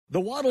The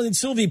Waddle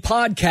Silvy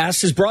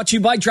podcast is brought to you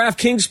by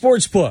DraftKings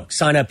Sportsbook.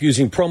 Sign up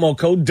using promo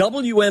code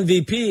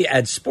WMVP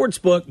at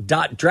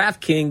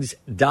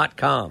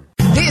sportsbook.draftkings.com.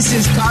 This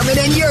is Carmen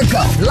and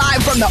Yurko,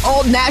 live from the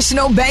Old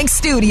National Bank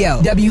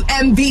Studio.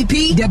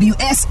 WMVP,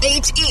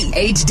 WSHE,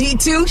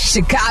 HD2,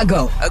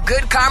 Chicago. A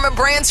good Karma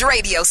Brands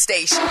radio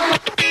station.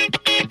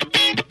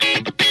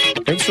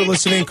 Thanks for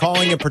listening,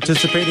 calling, and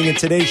participating in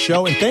today's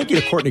show. And thank you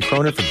to Courtney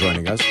Cronin for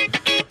joining us.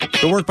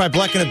 The work by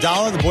Bleck and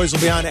Abdallah. The boys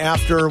will be on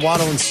after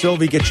Waddle and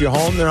Silvy get you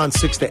home. They're on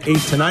 6 to 8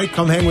 tonight.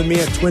 Come hang with me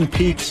at Twin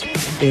Peaks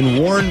in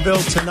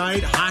Warrenville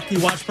tonight. Hockey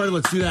watch party.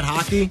 Let's do that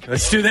hockey.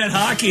 Let's do that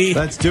hockey.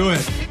 Let's do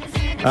it.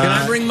 Can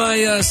I bring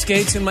my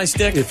skates and my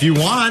stick? If you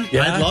want.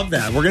 Yeah. I'd love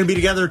that. We're going to be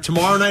together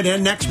tomorrow night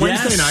and next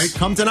Wednesday night.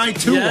 Come tonight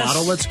too,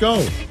 Waddle. Let's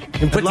go.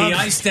 And put the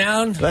ice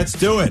down. Let's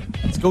do it.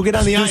 Let's go get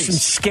on the ice. Do some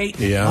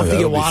skating. Yeah, I'll have to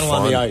get Waddle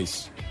on the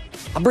ice.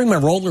 I'll bring my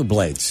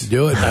rollerblades.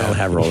 Do it. I don't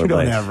have rollerblades. You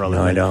don't have rollerblades.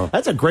 No, I don't.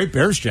 That's a great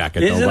Bears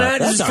jacket, Isn't though. that?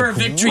 This is That's for a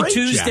Victory great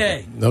Tuesday.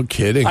 jacket. No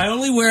kidding. I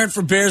only wear it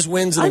for Bears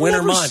wins in the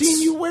winter months. I've never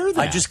seen you wear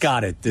that. I just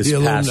got it this The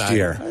past alumni.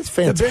 year. That's The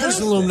fantastic. Bears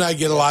alumni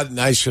get a lot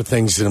nicer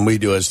things than we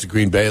do as the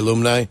Green Bay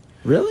alumni.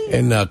 Really?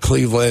 In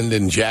Cleveland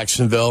and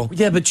Jacksonville.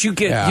 Yeah, but you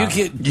get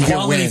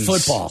quality wins.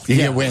 football. You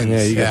get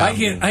wins. Yeah,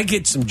 you get- I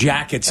get some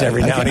jackets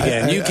every now and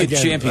again. You get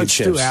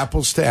championships. Let's do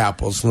apples to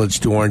apples and let's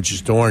do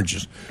oranges to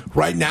oranges.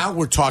 Right now,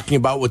 we're talking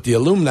about what the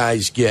alumni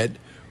get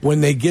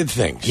when they get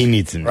things. He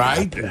needs to know.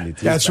 Right?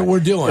 That's what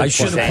we're doing. I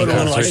should have put a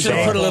little. I should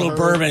have put a little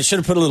bourbon. I should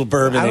have put a little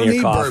bourbon I don't in your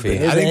need coffee.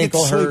 bourbon. I didn't get to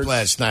ankle sleep hurts.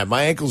 last night.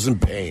 My ankle's in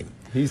pain.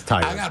 He's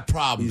tired. I got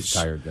problems. He's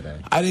tired today.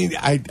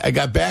 I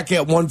got back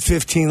at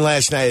 1:15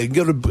 last night. I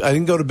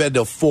didn't go to bed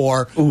till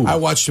 4. Ooh. I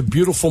watched A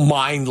Beautiful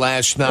Mind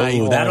last night.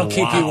 Ooh, that'll keep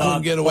you I couldn't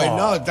up. get away.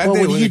 No, that Well,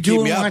 didn't what are you keep me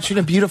doing up. watching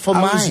A Beautiful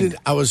Mind?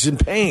 I was in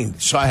pain,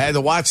 so I had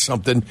to watch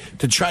something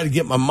to try to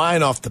get my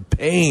mind off the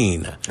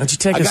pain. Why don't you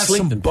take I a got some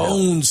sleeping pill?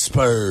 bone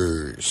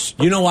spurs.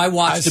 You know, I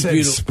watched I a said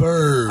beautiful.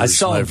 spurs. I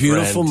saw my A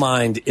Beautiful friend.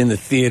 Mind in the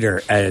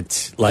theater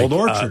at Old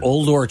Orchard.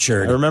 Old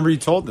Orchard. I remember you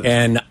told this.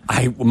 And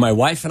my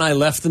wife and I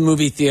left the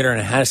movie theater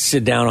and I had to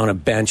sit down on a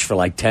bench for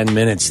like 10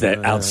 minutes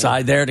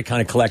outside there to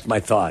kind of collect my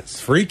thoughts.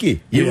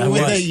 Freaky. You Yeah, were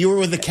with I was. you were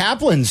with the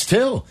Kaplans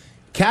too.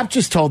 Cap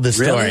just told the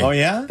story. Really? Oh,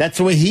 yeah? That's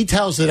the way he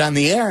tells it on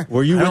the air.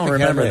 Were you I with don't the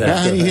remember camera?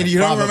 that. You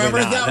don't Probably remember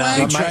it not.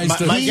 that No.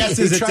 way? My guess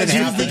is it's in Do you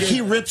half think the-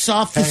 he rips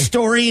off the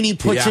story and he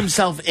puts Yeah.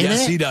 himself in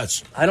Yes, it? he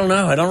does. I don't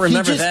know. I don't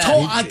remember he just that.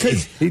 told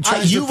because he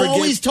tries to you've forget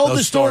always told those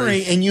the story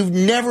stories. and you've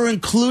never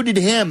included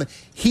him.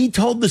 He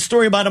told the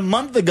story about a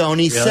month ago and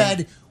he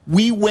said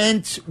we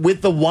went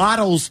with the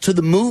Waddles to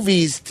the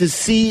movies to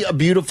see A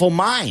Beautiful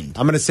Mind.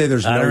 I'm going to say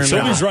there's I no don't shot.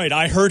 remember. Sylvie's right.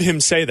 I heard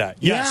him say that.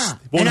 Yes,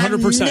 Yeah. And I've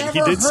 100%. He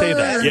never did say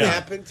that. heard Yeah.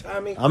 Happened,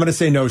 Tommy? I'm going to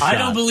say no shot. I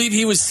don't believe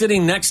he was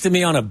sitting next to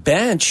me on a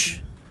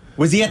bench.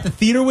 Was he at the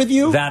theater with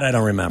you? That I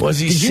don't remember. Was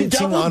he Did you sitting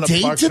double on a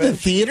date park to the bench?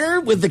 theater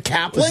with the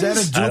Kaplans? Was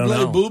that a I don't know.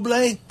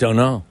 double-buble? Don't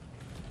know.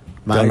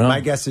 my, don't know.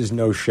 my guess is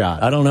no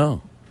shot. I don't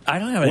know. I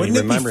don't have any Wouldn't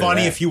it be remember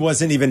funny that. if he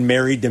wasn't even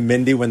married to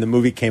Mindy when the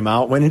movie came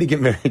out? When did he get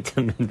married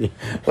to Mindy?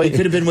 Well, he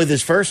could have been with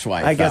his first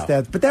wife. I guess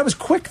though. but that was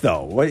quick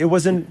though. It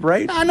wasn't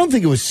right. I don't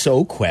think it was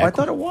so quick. I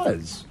thought it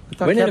was. I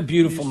thought When did Cap A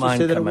Beautiful used to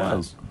Mind say that come it out?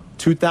 was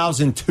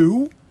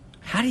 2002.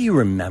 How do you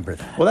remember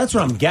that? Well, that's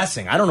what I'm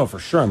guessing. I don't know for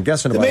sure. I'm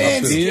guessing about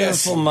man's that.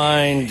 Beautiful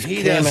Mind. He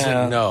came doesn't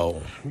out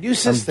know.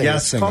 Use this I'm thing. It's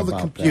guessing called the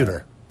about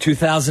computer.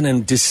 2000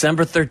 and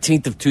December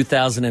 13th of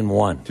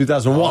 2001.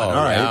 2001. Oh, All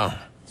right. yeah.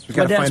 So we My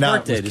got to dad's find out.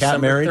 birthday, Was Kat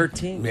December married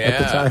 13th. Yeah. at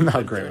the time?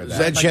 How great was Is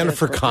that? that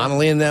Jennifer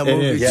Connelly in that It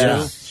movie? is. too?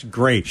 Yeah. It's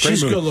great.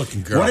 She's a movie.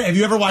 good-looking girl. Have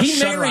you ever watched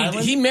Shutter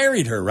Island? He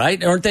married her,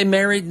 right? Aren't they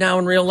married now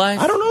in real life?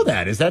 I don't know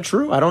that. Is that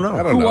true? I don't know.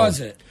 don't Who know.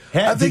 was it?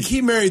 I think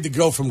he married the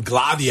girl from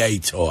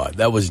Gladiator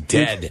that was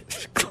dead.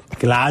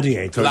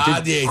 Gladiator.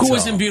 Gladiator. Who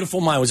was in Beautiful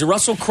Mind? Was it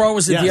Russell Crowe?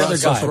 Was it Yeah, the other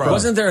Russell guy? Crowe.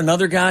 Wasn't there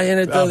another guy in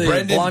it though? The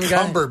Brendan blonde guy.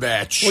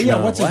 Cumberbatch. Well, yeah.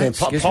 No, What's his what? name?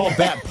 Excuse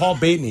Paul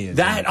Bettany. Is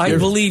That I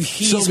believe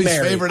he's Sylvie's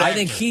married. favorite I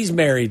think actor. he's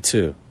married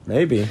too.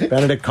 maybe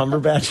Benedict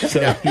Cumberbatch.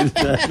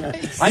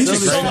 I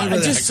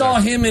just saw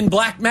him in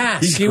Black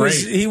Mask. He's he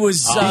was great. he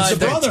was He's the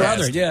their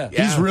brother. Yeah.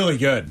 He's really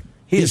good.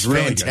 He's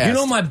really good. fantastic. You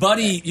know my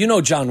buddy,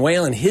 John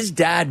Whalen, his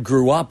dad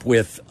grew up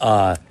with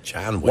John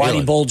Whitey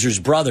Whalen. Bulger's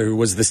brother, who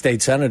was the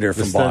state senator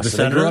from the Boston. They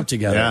senator? grew up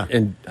together. Yeah.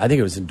 And I think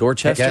it was in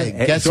Dorchester.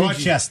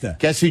 Dorchester.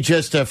 Guess who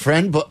just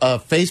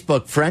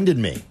Facebook friended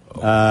me?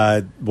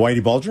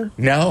 Whitey Bulger?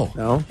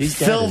 No. He's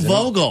dead, Phil isn't he?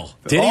 Vogel.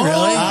 Did he really?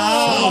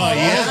 Oh,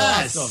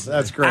 yes. Awesome.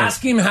 That's great.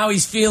 Ask him how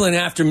he's feeling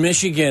after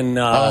Michigan.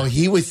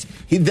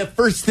 The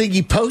first thing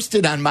he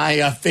posted on my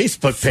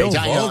Facebook page.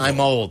 I know, Vogel. I'm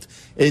old.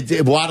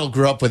 Waddle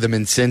grew up with him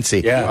in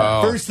Cincy. Yeah.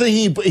 Wow. First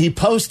thing he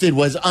posted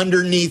was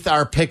underneath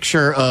our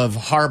picture of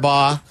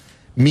Harbaugh,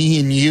 me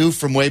and you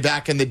from way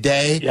back in the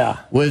day. Yeah.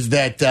 Was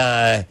that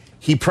that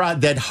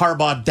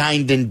Harbaugh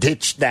dined and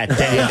ditched that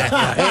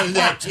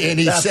day, and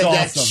he That's said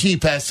that awesome.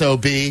 cheap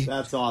SOB.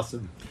 That's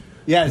awesome.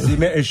 Yeah,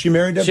 is she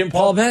married to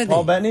Paul Bettany.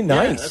 Paul Bettany?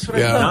 Nice. Yeah, that's what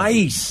I thought.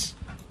 Nice.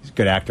 He's a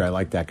good actor. I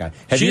like that guy.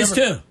 She is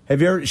too.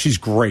 Have you ever? She's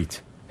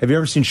great. Have you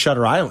ever seen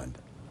Shutter Island?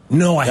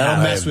 No, I That'll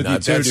haven't. mess with you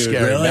not. too, That's dude.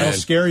 scary, Really? man. That'll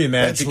scare you,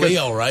 man. That's because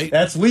Leo, right?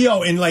 That's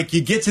Leo, and like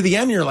you get to the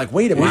end, and you're like,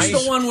 wait a minute.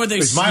 What's the one where they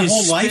is my you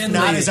whole life spin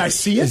not the- as I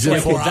see it? Is it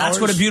Like, 4 That's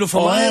hours? what a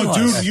beautiful mind oh,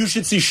 was. dude, you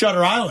should see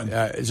Shutter Island.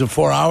 Is it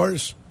 4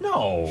 hours?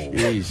 No.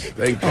 Jeez,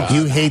 thank God.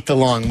 You hate the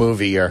long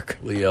movie, Yerk.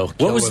 Leo.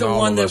 What was the killing all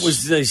one of that us.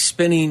 was the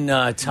spinning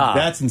top?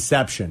 That's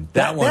Inception.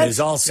 That one is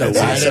also That's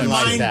I a didn't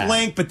like mind that.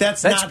 blank, but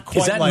that's That's, not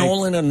quite is that like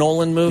a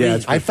Nolan movie? Yeah,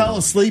 it's I fell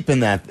asleep in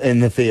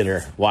the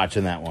theater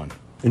watching that one.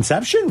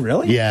 Inception.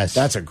 Really? Yes.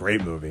 That's a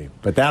great movie,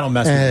 but that'll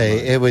mess with you.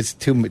 Hey, it was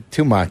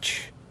too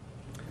much.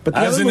 But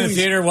I was other in the movies-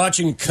 theater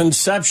watching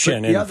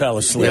Conception and fell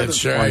asleep. the other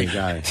That's funny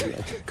right.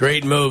 guy.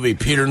 Great movie.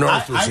 Peter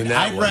North was in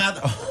that I'd one.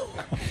 rather.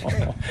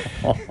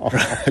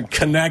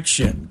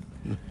 Connection.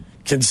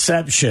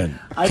 Conception.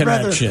 I'd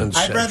rather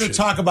Conception.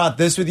 talk about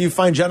this with you,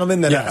 fine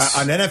gentlemen, than Yes.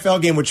 an NFL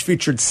game which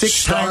featured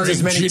six times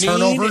as many Starring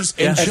Janine turnovers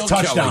and as Jill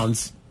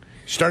touchdowns.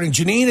 Starting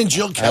Janine and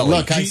Jill Kelly.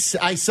 Look,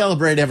 I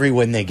celebrate every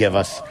win they give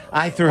us.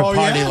 I threw a Oh,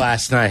 party yeah?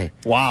 last night.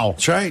 Wow.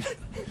 That's right.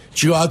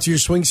 Did you go out to your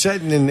swing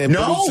set and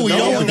No, we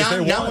don't. if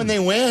they Not won. when they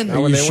win.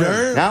 Are you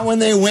sure? Not when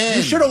they win.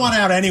 You should have won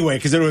out anyway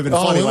because it would have been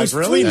Oh, funny. it Like, was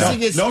really?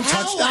 freezing as No hell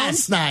touchdowns?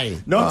 last night.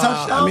 No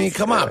touchdowns? I mean,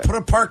 come on, put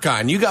a park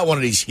on. You got one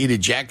of these heated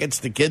jackets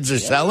the kids are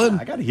selling.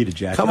 I got a heated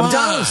jacket. Come on.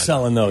 Dallas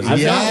selling those.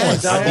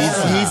 Yes,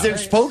 one. he's their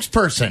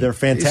spokesperson. They're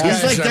fantastic.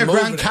 He's like Guys their are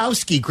moving it.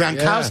 Gronkowski.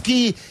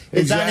 Gronkowski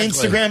is on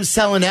Exactly. Instagram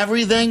selling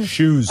everything.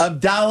 Shoes.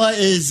 Abdallah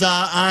is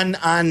on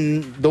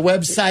the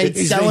website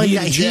He's the selling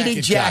heated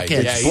heated jacket guy.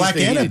 jackets. Yeah, he's Black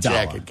the and heated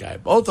Abdallah. jacket guy.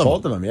 Both of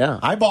Both them. of them, yeah.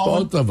 I bought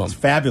Both of them. It's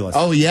fabulous.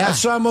 Oh yeah. I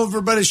saw him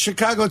over by the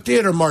Chicago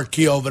Theater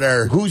marquee over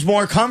there. Who's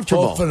more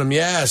comfortable? Both of them,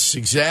 yes,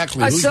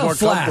 exactly. I Who's sell more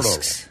comfortable?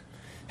 flasks.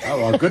 Oh,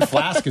 well, a good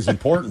flask is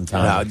important,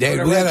 Tom. Now, Dave,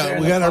 Put it we right got, there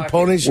in we the got our pocket.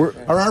 ponies. Are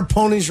our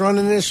ponies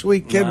running this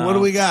week, kid? What do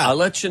we got? I'll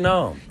let you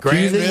know.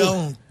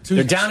 Granville.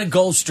 They're down at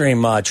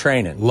Gulfstream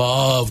training.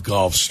 Love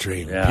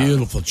Gulfstream. Yeah.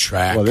 Beautiful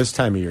track. Well, this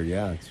time of year,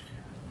 yeah.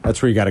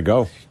 That's where you got to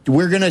go.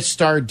 We're going to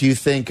start. Do you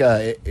think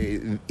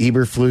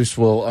Eberflus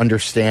will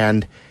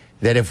understand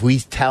that if we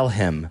tell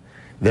him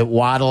that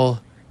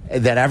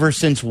that ever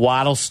since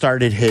Waddle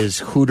started his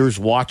Hooters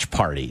watch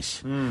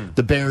parties,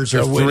 the Bears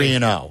are They're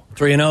winning. 3-0.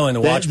 3-0 in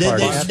the watch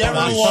party. They've never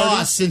Watch lost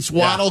parties? since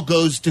Waddle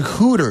goes to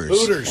Hooters.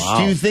 Hooters.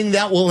 Do you think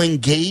that will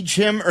engage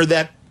him, or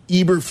that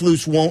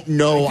Eberflus won't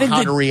know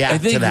how to react I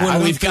think to that? when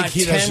don't we've think got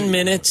he 10 doesn't-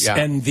 minutes Yeah.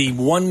 and the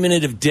 1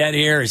 minute of dead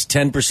air is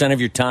 10% of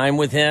your time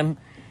with him.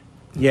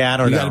 Yeah, I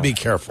don't You know. gotta be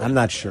careful. I'm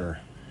not sure.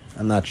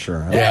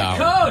 yeah.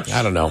 Coach!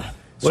 I don't know.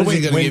 What is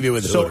he going to give you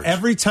with So Hooters?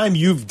 every time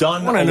you've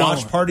done wanna a know.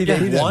 watch party that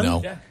he you doesn't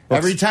won, know.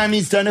 Every time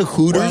he's done a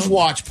Hooters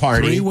watch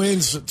party, 3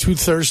 wins, 2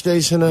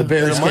 Thursdays and a, the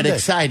Bears and a get Monday.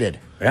 excited.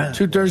 Yeah.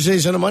 2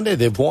 Thursdays and a Monday.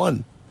 They've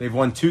won. they've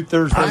won 2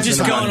 Thursdays. I'm just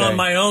and a going Monday. on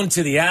my own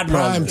to the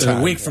Admiral Prime a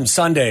time. week from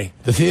Sunday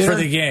The theater? for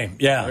the game.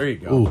 Yeah, There you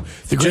go. Ooh,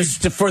 the great,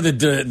 for the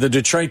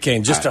Detroit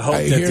game, just to hope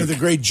I that hear the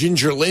great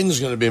Ginger Lynn's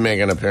going to be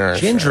making an appearance.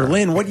 Ginger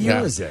Lynn, what year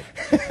Yeah. is it?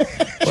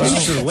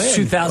 Ginger Lynn.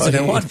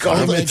 2001. Well,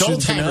 he mentioned-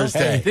 Old-timers Hey,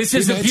 Day. This he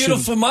is a mentioned-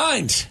 beautiful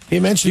mind. He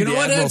mentioned You know the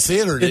what? Admiral It's,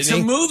 Theater, it's didn't a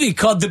he? movie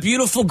called The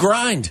Beautiful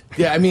Grind.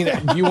 Yeah, I mean,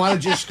 do you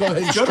want to just go ahead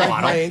and Good, strike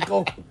Waddle. my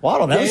ankle?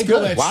 Waddle, that The was ankle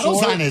good. that's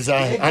Waddle's sore. on his The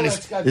ankle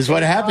that's got is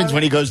what happens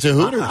when he goes to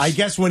Hooters. I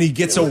guess when he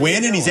gets a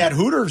win and he's at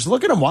Hooters,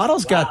 look at him.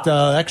 Waddle's got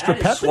extra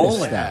pep in his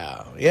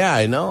step. Yeah,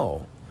 I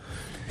know.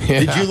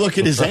 Did you look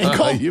at his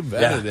ankle? You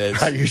bet it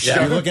is. Are you sure?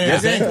 Are you looking at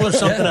his ankle or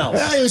something else?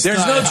 Yeah, he was There's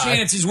no thigh high.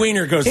 chance his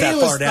wiener goes He that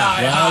was far down.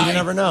 thigh Well, high. you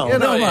never know. You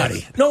know,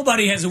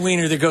 Nobody has a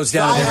wiener that goes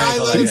down Thigh their high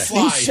ankle. leg like that.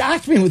 fly. He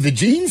shocked me with the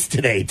jeans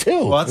today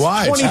too. Well, it's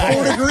Why?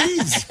 24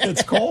 degrees.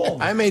 It's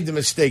cold. I made the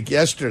mistake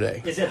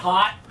yesterday. Is it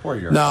hot?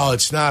 No,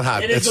 it's not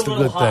hot. It is That's a the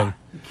little good hot. thing.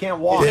 You can't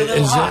walk. It's a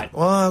little Is hot. it?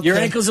 Well, okay. Your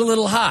ankle's a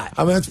little hot.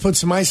 I'm going to have to put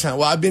some ice on.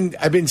 Well, I've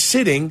been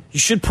sitting. You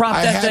should prop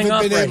I that haven't thing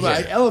up been right able. I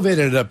here.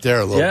 elevated it up there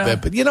a little Yeah.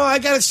 bit, but I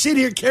got to sit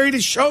here, carry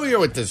the show here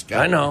with this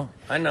guy. I know.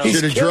 He's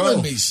Should've killing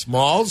drove. me,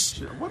 Smalls.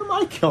 What am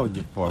I killing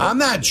you for? I'm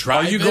not Are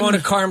driving. you going to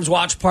Carm's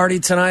watch party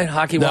tonight?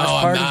 Hockey No, watch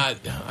I'm party? not.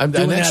 I'm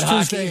Doing next that hockey?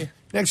 Tuesday.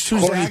 Next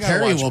Tuesday, Corey I got a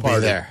Perry watch will party.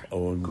 be there.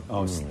 Oh,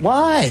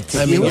 What?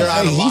 I mean, you're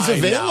out of he's line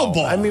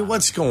available. now. I mean,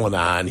 what's going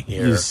on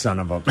here? you son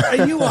of a.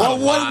 Are you Well, out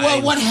of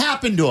line? what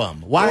happened to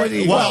him? Why? What do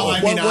you-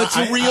 what's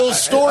the real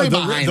story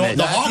behind the, it?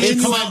 The Hawks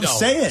Innuendo. come out and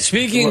say it.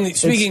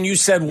 Speaking, you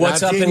said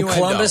what's not up in innuendo.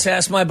 Columbus?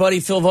 Ask my buddy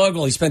Phil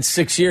Vogel. He spent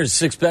 6 years,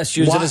 6 best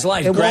years Why- of his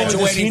life, and why does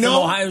graduating he from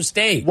know? Ohio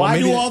State. Why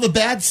maybe do the- all the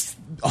bad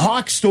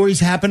Hawk stories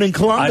happen in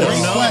Columbus? I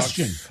don't know.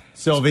 Question,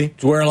 Sylvie.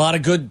 It's where a lot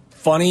of good,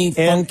 funny,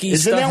 funky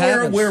Isn't stuff that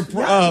happens. where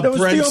There was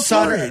Brent Theo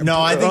Sutter? Fleury. No,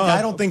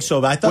 I don't think so.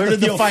 But I thought Where did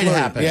the Theo fight Fleury-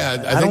 happen? Yeah, I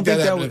don't think that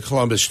think happened that in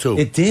Columbus too.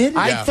 It did.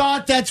 I Yeah.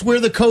 thought that's where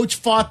the coach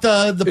fought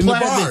the In the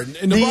bar,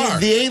 in the bar.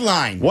 the A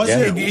line. Was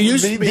it? It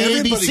used to the be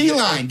everybody- ABC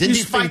line? Didn't he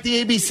used to be- fight the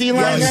ABC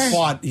line Yeah,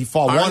 there? he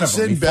fought one of them.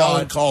 Arnson, He Bell,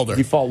 fought and Calder.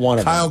 He fought one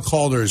of Kyle them.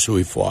 Calder is who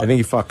he fought. I think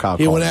he fought Kyle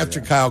He went Calder, after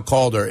yeah. Kyle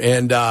Calder,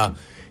 and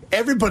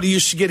everybody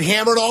used to get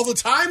hammered all the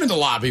time in the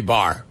lobby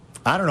bar.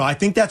 I don't know. I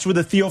think that's where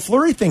the Theo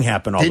Fleury thing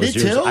happened all Did those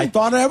it years. too? I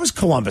thought that was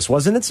Columbus,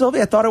 wasn't it,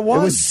 Sylvie? I thought it was.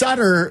 It was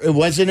Sutter,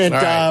 wasn't it?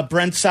 All right.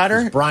 Brent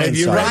Sutter, Brian Have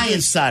you Sutter. read Brian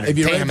this- Sutter. Have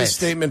you Damn read the it.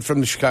 statement from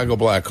the Chicago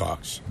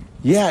Blackhawks?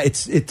 Yeah,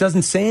 it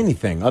doesn't say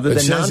anything other It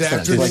than says nonsense.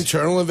 after an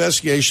internal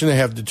investigation, they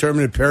have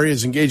determined that Perry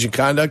has engaged in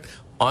conduct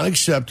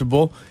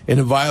unacceptable and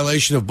in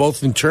violation of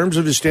both in terms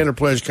of his standard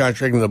players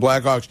contract and the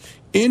Blackhawks'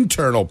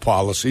 internal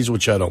policies,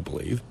 which I don't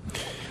believe.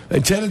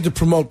 Intended to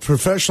promote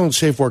professional and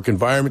safe work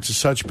environments. As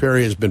such,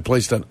 Perry has been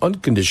placed on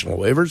unconditional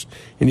waivers.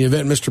 In the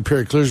event Mr.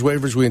 Perry clears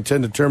waivers, we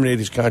intend to terminate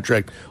his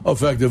contract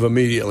effective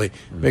immediately.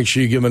 Make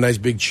sure you give him a nice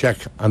big check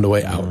on the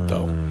way out,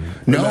 though.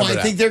 No,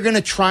 I think they're going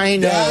to try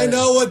and... Yeah, I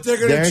know what they're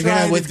going to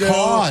try with to do.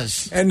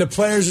 cause. And the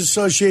Players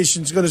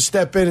Association is going to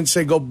step in and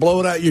say, go blow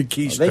it out your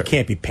keister. They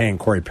can't be paying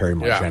Corey Perry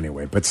much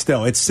anyway. But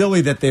still, it's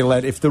silly that they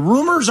let... If the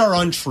rumors are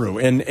untrue,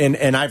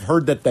 and I've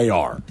heard that they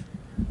are...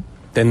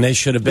 Then they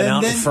should have been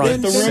out in front.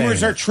 If the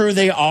rumors are true,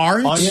 they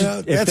aren't.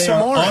 If that's they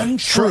are amore.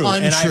 untrue,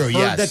 and I've heard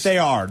yes. that they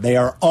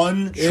are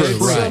untrue. It's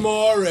Right.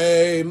 amore,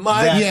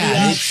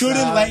 my You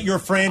shouldn't let your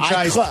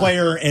franchise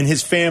player and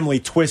his family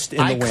twist in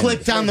the I wind.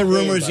 clicked on the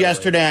rumors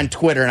yesterday on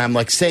Twitter, and I'm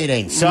like, say it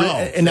ain't so.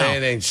 And now,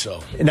 it ain't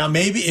so. Now,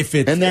 maybe if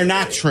it's... And they're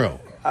not true.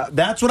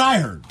 That's what I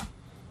heard.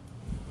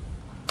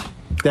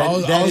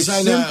 That is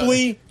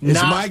simply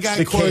not my guy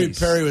the Corey case.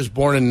 Perry was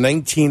born in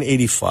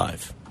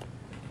 1985.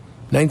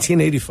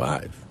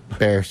 1985.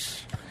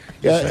 Bears.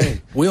 Yeah.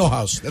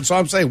 Wheelhouse. That's all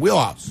I'm saying.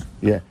 Wheelhouse.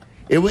 Yeah.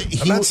 I'm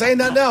not saying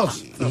nothing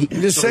else. I'm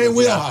just saying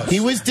wheelhouse.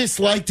 He was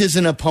disliked as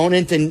an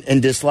opponent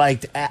and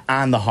disliked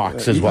on the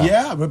Hawks as well.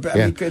 Yeah, but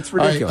I mean, it's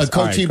ridiculous.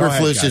 All right, Coach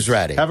Eberflus is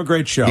ready. Have a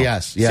great show.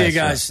 Yes. See you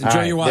guys.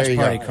 Enjoy your watch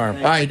party, Carm.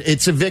 All right,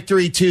 it's a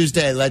Victory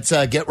Tuesday. Let's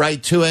get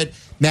right to it.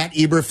 Matt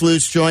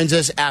Eberflus joins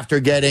us after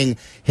getting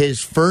his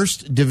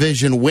first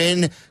division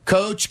win.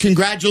 Coach,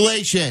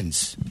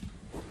 congratulations.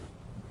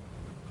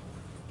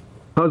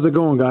 How's it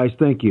going, guys?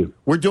 Thank you.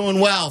 We're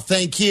doing well.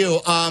 Thank you.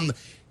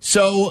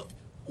 So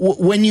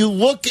when you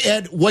look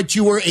at what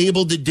you were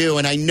able to do,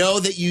 and I know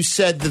that you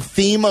said the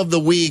theme of the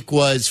week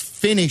was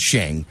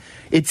finishing,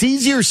 it's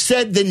easier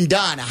said than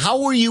done.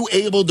 How were you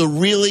able to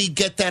really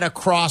get that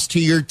across to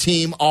your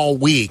team all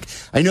week?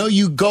 I know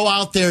you go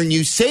out there and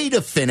you say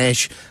to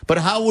finish, but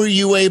how were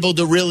you able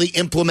to really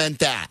implement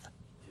that?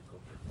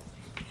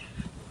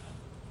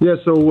 Yeah,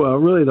 so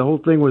really the whole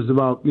thing was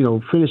about,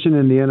 finishing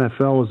in the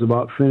NFL is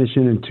about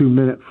finishing in 2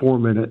 minute, 4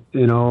 minute,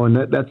 and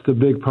that's the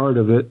big part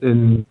of it.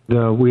 And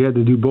we had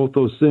to do both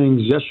those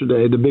things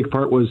yesterday. The big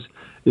part was,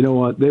 they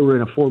were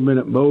in a 4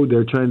 minute mode.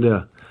 They're trying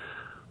to,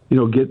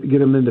 get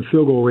them into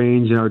field goal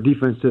range, and our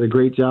defense did a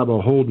great job of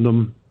holding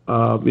them, to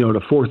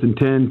 4th and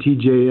 10.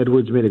 TJ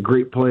Edwards made a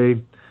great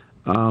play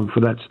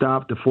for that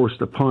stop to force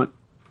the punt.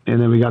 And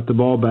then we got the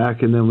ball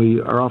back, and then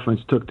our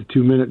offense took the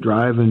 2 minute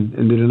drive and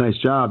did a nice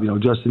job.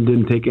 Justin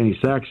didn't take any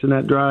sacks in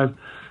that drive.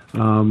 Did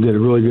a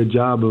really good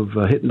job of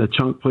hitting the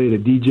chunk play to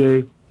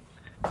DJ.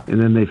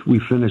 And then we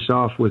finished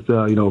off with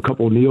a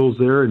couple of kneels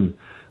there, and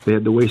they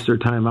had to waste their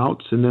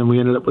timeouts. And then we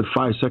ended up with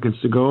 5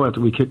 seconds to go after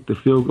we kicked the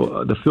field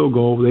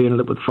goal. They ended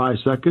up with 5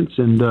 seconds,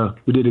 and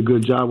we did a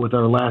good job with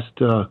our last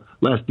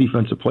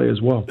defensive play as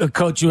well.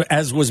 Coach,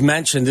 as was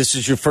mentioned, this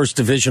is your first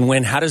division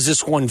win. How does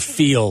this one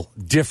feel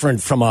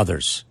different from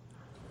others?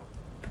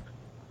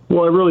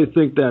 Well, I really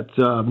think that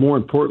more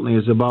importantly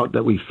is about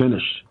that we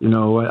finished.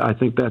 I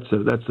think that's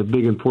a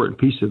big important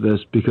piece of this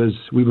because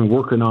we've been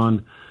working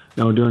on.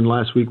 During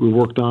last week, we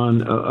worked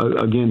on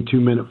again 2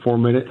 minute, 4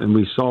 minute, and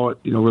we saw it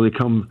really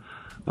come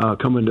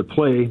into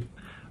play.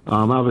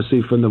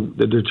 Obviously, from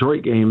the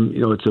Detroit game,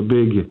 it's a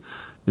big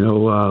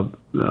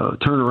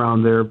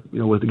turnaround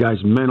there, with the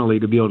guys mentally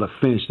to be able to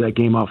finish that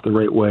game off the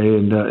right way,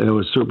 and it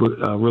was super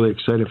really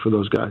excited for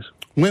those guys.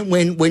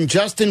 When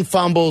Justin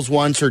fumbles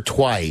once or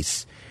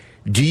twice,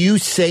 do you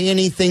say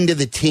anything to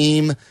the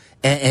team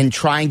and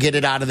try and get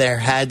it out of their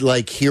head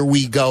like, here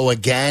we go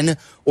again?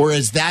 Or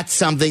is that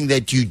something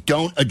that you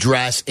don't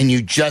address and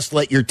you just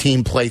let your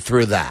team play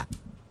through that?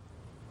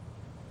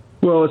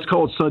 Well, it's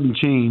called sudden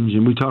change,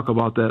 and we talk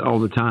about that all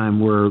the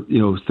time where,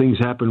 things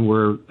happen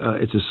where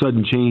it's a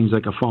sudden change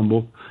like a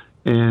fumble,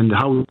 and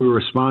how we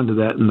respond to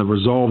that and the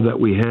resolve that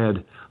we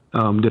had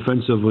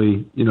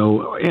defensively,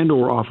 and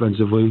or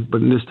offensively,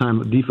 but in this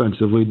time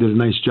defensively, did a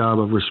nice job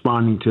of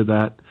responding to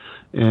that,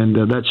 and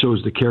that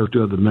shows the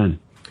character of the men.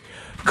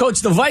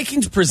 Coach, the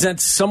Vikings present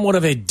somewhat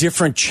of a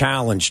different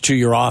challenge to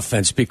your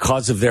offense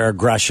because of their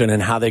aggression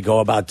and how they go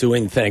about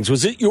doing things.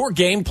 Was it your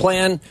game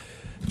plan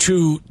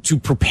to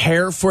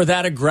prepare for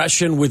that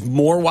aggression with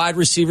more wide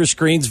receiver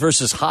screens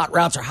versus hot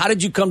routes, or how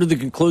did you come to the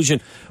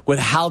conclusion with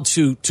how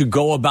to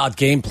go about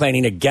game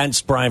planning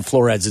against Brian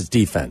Flores'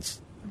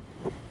 defense?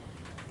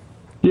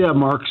 Yeah,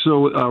 Mark.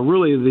 So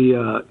really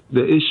the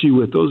issue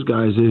with those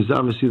guys is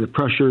obviously the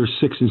pressure,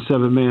 6 and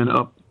 7 man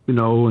up,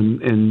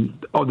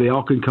 and they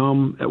all can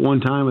come at one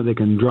time and they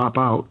can drop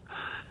out.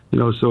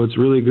 So it's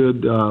really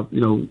good,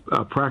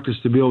 practice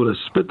to be able to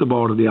spit the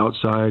ball to the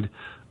outside.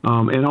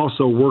 And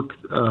also work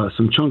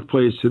some chunk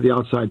plays to the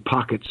outside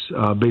pockets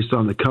based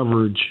on the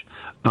coverage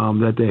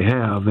that they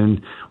have.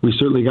 And we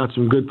certainly got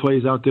some good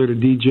plays out there to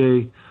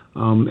DJ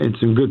and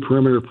some good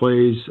perimeter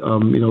plays,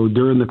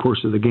 during the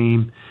course of the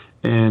game.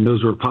 And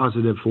those were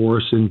positive for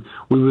us. And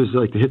we would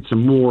like to hit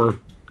some more,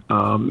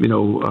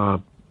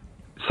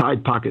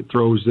 side pocket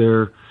throws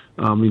there,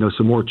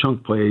 some more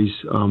chunk plays,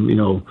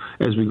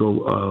 as we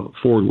go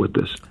forward with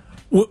this.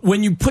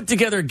 When you put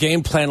together a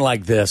game plan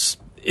like this,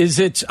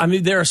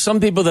 there are some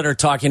people that are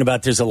talking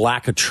about there's a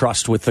lack of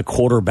trust with the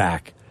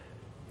quarterback,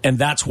 and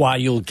that's why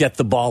you'll get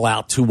the ball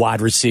out to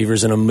wide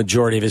receivers, and a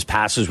majority of his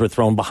passes were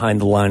thrown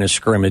behind the line of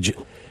scrimmage.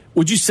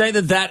 Would you say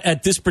that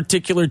at this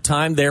particular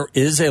time there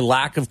is a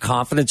lack of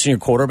confidence in your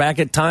quarterback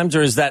at times,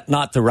 or is that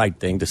not the right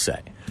thing to say?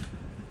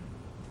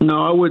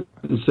 No, I wouldn't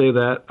say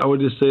that. I would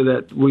just say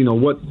that,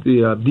 what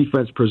the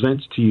defense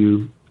presents to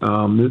you,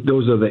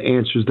 those are the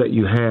answers that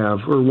you have,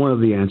 or one of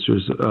the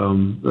answers,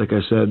 like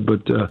I said.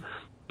 But,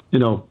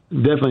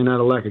 definitely not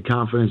a lack of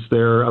confidence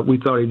there. We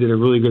thought he did a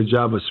really good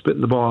job of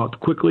spitting the ball out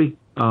quickly.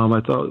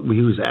 I thought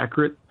he was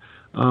accurate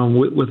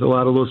with a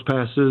lot of those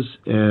passes,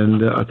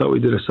 and I thought we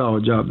did a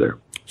solid job there.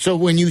 So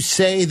when you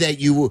say that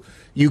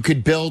you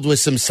could build with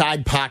some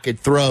side pocket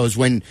throws,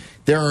 when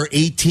there are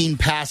 18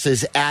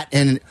 passes at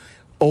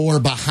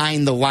or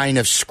behind the line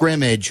of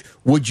scrimmage,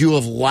 would you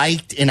have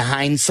liked, in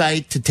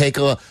hindsight, to take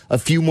a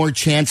few more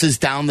chances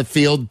down the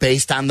field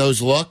based on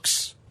those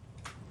looks?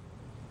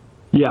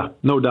 Yeah,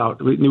 no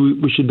doubt.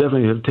 We should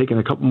definitely have taken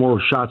a couple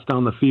more shots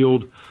down the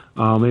field.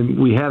 And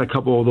we had a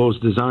couple of those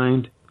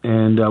designed,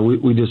 and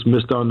we just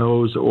missed on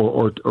those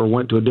or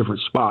went to a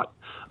different spot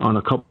on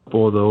a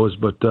couple of those.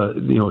 But,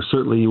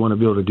 certainly you want to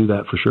be able to do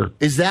that for sure.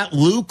 Is that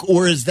Luke,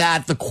 or is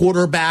that the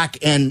quarterback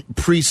and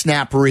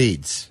pre-snap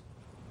reads?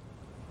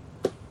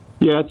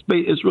 Yeah,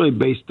 it's really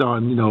based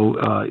on,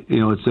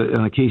 it's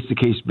on a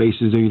case-to-case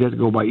basis. You'd have to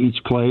go by each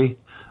play.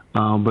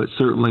 But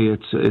certainly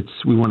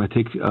we want to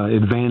take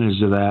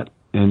advantage of that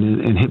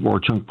and hit more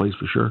chunk plays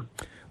for sure.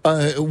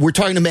 We're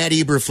talking to Matt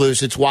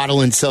Eberflus. It's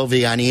Waddle and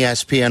Silvy on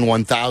ESPN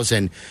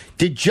 1000.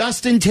 Did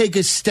Justin take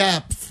a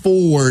step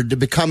forward to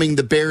becoming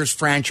the Bears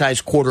franchise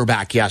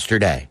quarterback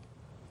yesterday?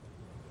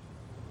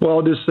 Well,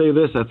 I'll just say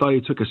this. I thought he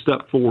took a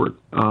step forward,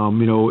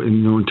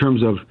 in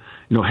terms of,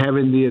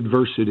 having the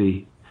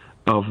adversity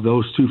of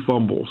those two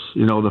fumbles.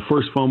 The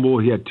first fumble,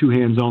 he had two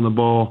hands on the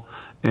ball,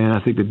 and I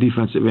think the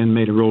defensive end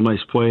made a real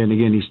nice play. And,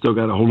 again, he still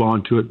got to hold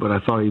on to it, but I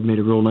thought he made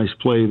a real nice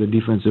play, the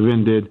defensive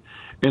end did.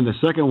 And the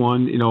second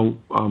one,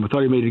 I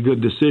thought he made a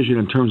good decision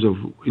in terms of,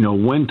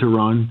 when to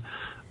run,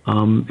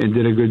 and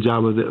did a good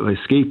job of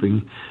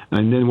escaping.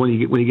 And then when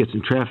he gets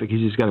in traffic,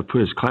 he's just got to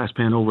put his clasp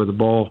hand over the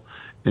ball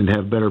and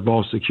have better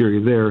ball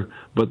security there.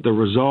 But the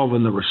resolve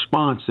and the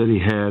response that he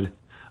had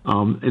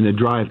in the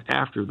drive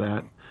after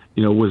that,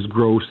 was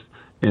gross.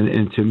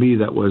 And to me,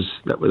 that was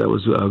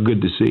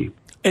good to see.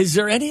 Is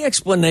there any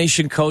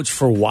explanation, Coach,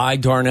 for why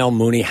Darnell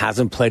Mooney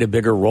hasn't played a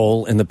bigger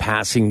role in the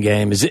passing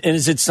game? Is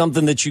it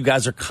something that you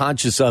guys are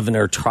conscious of and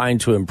are trying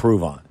to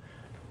improve on?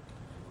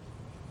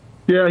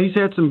 Yeah, he's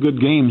had some good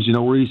games,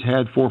 where he's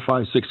had 4,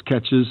 5, 6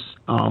 catches,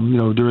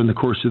 during the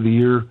course of the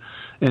year.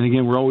 And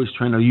again, we're always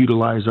trying to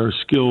utilize our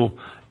skill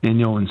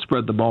and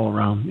spread the ball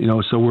around.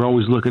 So we're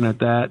always looking at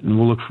that, and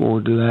we'll look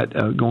forward to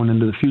that going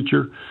into the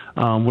future.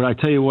 What I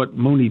tell you, what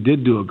Mooney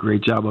did do a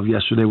great job of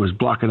yesterday was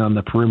blocking on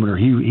the perimeter.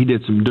 He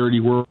did some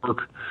dirty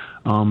work,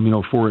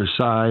 for his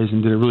size,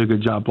 and did a really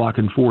good job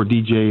blocking for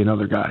DJ and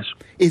other guys.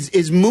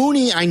 Is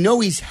Mooney? I know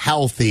he's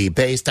healthy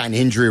based on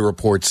injury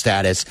report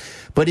status,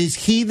 but is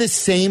he the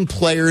same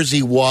player as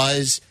he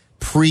was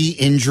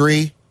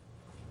pre-injury?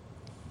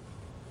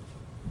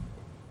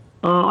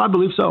 I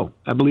believe so.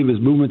 I believe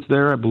his movement's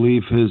there. I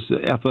believe his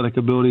athletic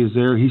ability is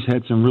there. He's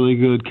had some really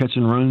good catch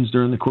and runs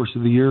during the course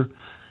of the year.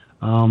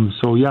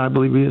 I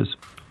believe he is.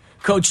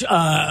 Coach,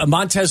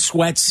 Montez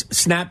Sweat's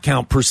snap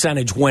count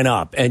percentage went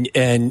up. And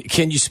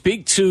can you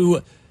speak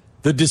to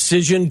the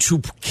decision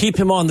to keep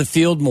him on the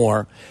field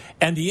more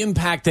and the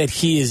impact that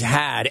he has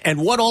had? And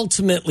what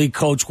ultimately,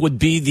 Coach, would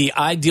be the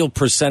ideal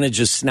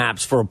percentage of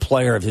snaps for a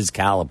player of his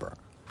caliber?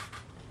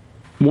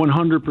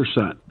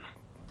 100%.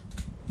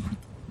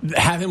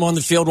 Have him on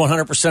the field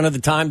 100% of the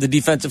time, the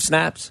defensive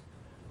snaps?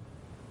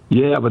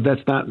 Yeah, but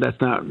that's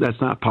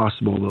not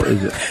possible though,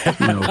 is it?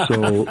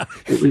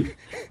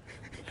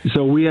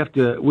 So we have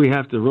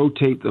to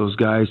rotate those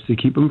guys to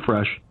keep them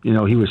fresh. He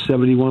was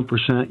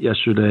 71%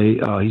 yesterday.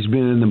 He's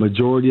been in the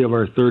majority of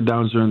our third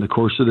downs during the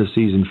course of the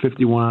season,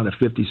 51 out of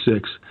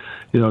 56.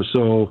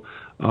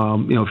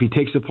 If he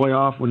takes a play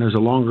off when there's a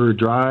longer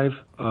drive,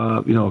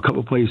 a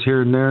couple plays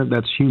here and there,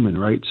 that's human,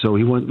 right? So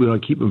we want to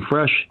keep him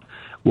fresh.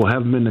 We'll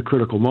have him in the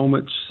critical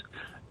moments,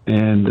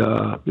 and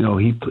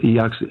he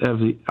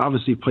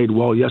obviously played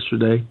well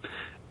yesterday,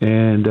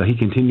 and he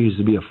continues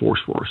to be a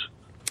force for us.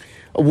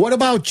 What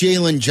about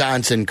Jalen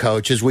Johnson,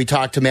 Coach? As we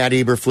talked to Matt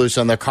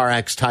Eberflus on the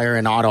CarX Tire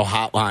and Auto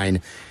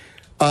Hotline,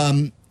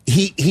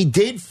 he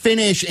did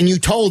finish, and you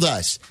told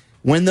us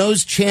when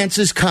those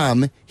chances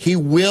come, he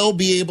will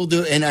be able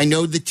to. And I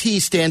know the T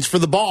stands for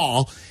the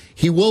ball.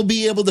 He will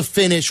be able to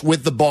finish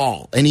with the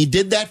ball, and he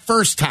did that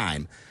first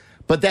time.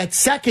 But that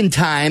second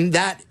time,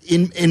 that,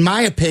 in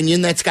my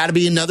opinion, that's got to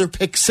be another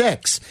pick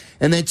six.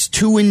 And that's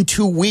 2 in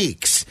 2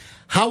 weeks.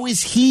 How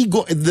is he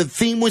the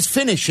theme was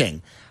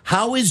finishing.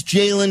 How is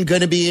Jalen going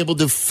to be able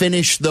to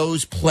finish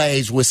those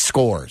plays with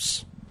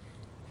scores?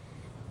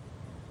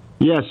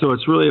 Yeah, so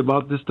it's really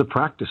about this the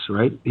practice,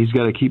 right? He's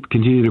got to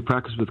continue to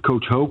practice with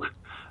Coach Hoke.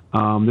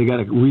 They got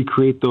to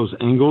recreate those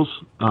angles,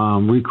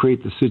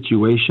 recreate the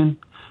situation.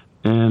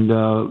 And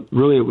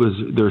really,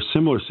 there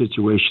similar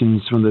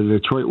situations from the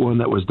Detroit one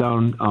that was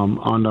down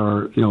on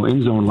our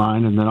end zone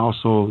line, and then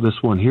also this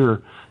one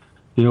here.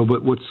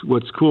 But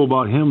what's cool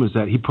about him is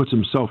that he puts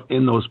himself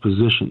in those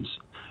positions.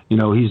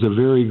 He's a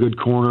very good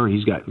corner.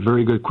 He's got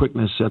very good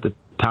quickness at the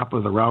top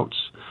of the routes,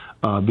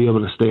 be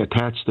able to stay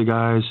attached to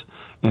guys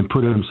and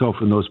put himself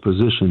in those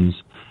positions.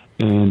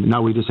 And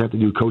now we just have to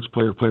do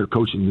player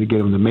coaching to get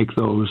him to make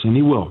those, and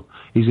he will.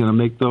 He's going to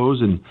make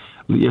those. And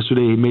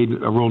yesterday he made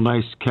a real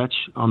nice catch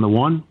on the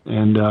one.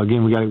 And,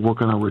 again, we got to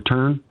work on our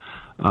return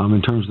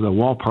in terms of the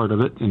wall part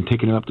of it and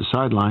taking it up the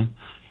sideline.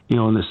 In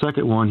the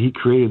second one, he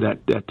created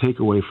that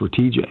takeaway for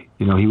TJ.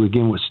 He,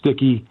 again, was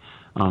sticky,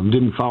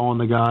 didn't foul on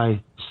the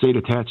guy, stayed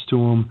attached to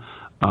him,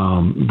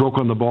 broke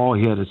on the ball.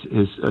 He had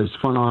his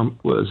front arm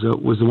was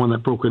the one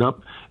that broke it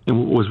up. And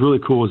what was really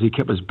cool is he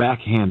kept his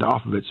backhand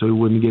off of it so he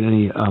wouldn't get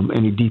any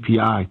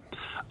DPI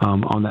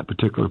on that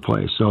particular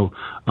play. So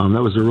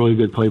that was a really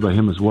good play by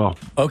him as well.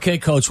 Okay,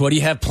 Coach, what do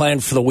you have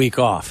planned for the week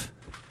off?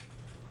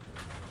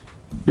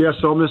 Yeah,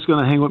 so I'm just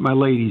going to hang with my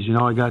ladies.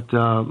 I got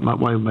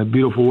my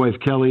beautiful wife,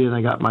 Kelly, and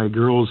I got my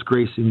girls,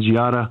 Grace and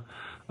Giada,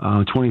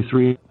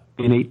 23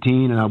 and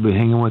 18, and I'll be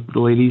hanging with the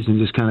ladies and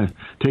just kind of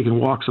taking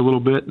walks a little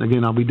bit. And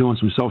again, I'll be doing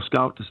some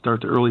self-scout to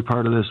start the early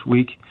part of this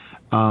week.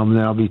 And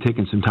then I'll be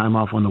taking some time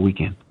off on the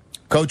weekend.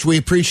 Coach, we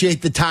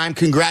appreciate the time.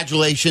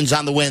 Congratulations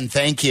on the win.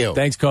 Thank you.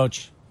 Thanks,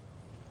 Coach.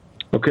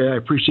 Okay, I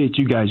appreciate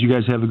you guys. You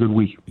guys have a good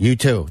week. You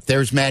too.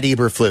 There's Matt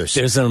Eberflus.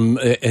 There's an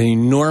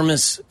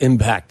enormous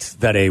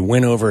impact that a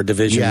win over a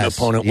division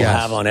opponent will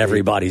have on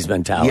everybody's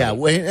mentality. Yeah,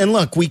 and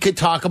look, we could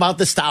talk about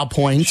the style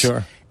points.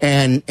 Sure.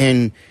 And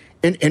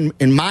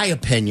in my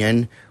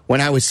opinion,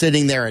 when I was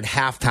sitting there at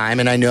halftime,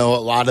 and I know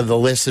a lot of the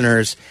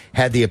listeners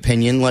had the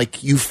opinion,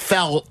 like you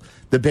felt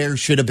the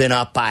Bears should have been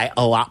up by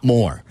a lot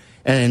more.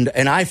 And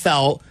I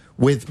felt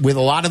with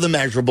a lot of the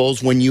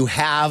measurables, when you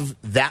have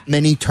that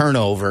many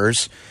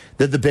turnovers,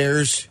 that the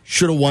Bears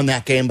should have won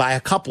that game by a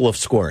couple of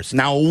scores.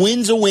 Now, a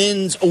win's a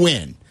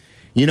win.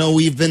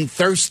 We've been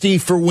thirsty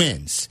for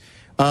wins.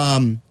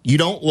 You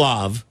don't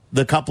love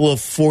the couple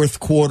of fourth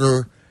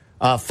quarter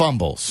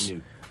fumbles.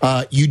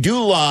 You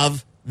do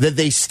love that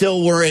they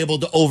still were able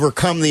to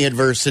overcome the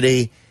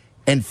adversity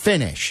and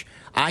finish.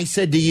 I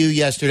said to you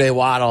yesterday,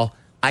 Waddle,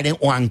 I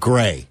didn't want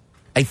gray.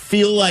 I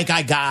feel like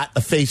I got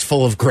a face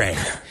full of gray.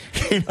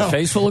 A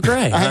face full of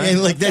gray.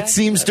 Huh? That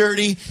seems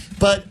dirty,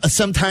 but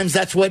sometimes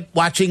that's what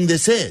watching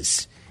this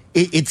is.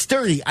 It's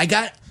dirty. I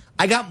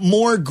got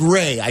more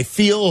gray. I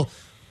feel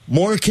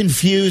more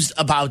confused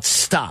about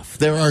stuff.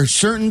 There are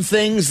certain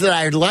things that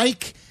I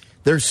like.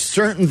 There's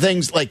certain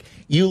things like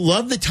you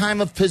love the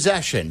time of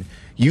possession.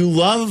 You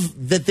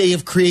love that they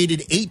have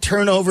created 8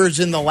 turnovers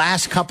in the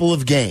last couple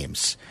of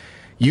games.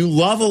 You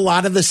love a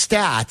lot of the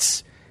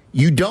stats.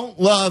 You don't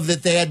love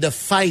that they had to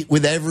fight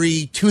with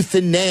every tooth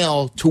and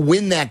nail to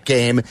win that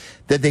game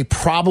that they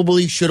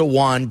probably should have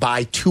won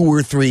by 2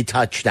 or 3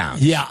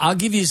 touchdowns. Yeah, I'll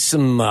give you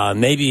some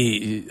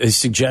maybe a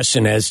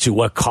suggestion as to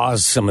what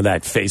caused some of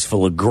that face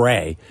full of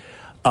gray.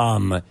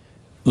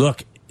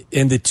 Look,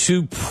 in the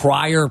 2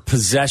 prior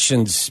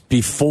possessions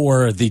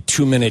before the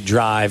 2-minute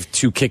drive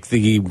to kick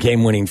the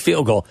game-winning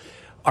field goal,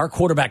 our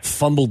quarterback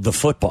fumbled the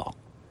football.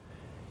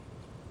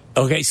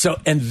 Okay, so,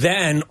 and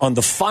then on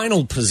the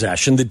final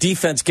possession, the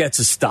defense gets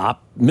a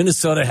stop.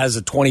 Minnesota has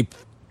a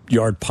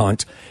 20-yard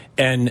punt,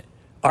 and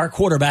our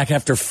quarterback,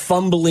 after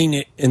fumbling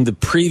it in the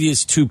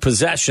previous 2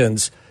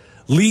 possessions,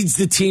 leads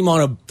the team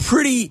on a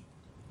pretty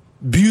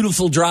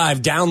beautiful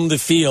drive down the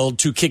field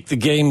to kick the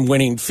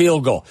game-winning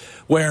field goal,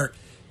 where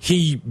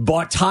he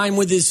bought time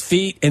with his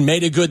feet and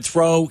made a good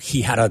throw.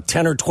 He had a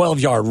 10 or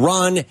 12-yard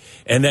run,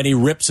 and then he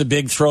rips a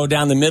big throw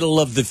down the middle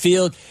of the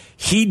field.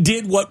 He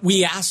did what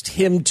we asked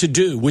him to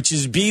do, which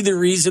is be the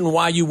reason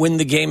why you win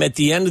the game at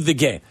the end of the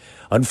game.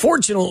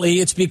 Unfortunately,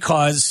 it's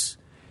because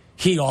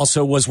he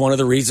also was one of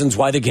the reasons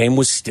why the game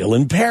was still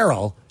in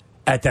peril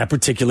at that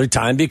particular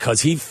time,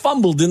 because he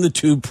fumbled in the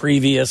 2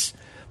 previous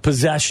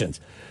possessions.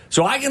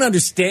 So I can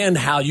understand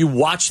how you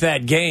watch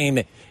that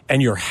game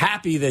and you're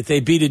happy that they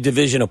beat a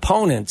division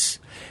opponents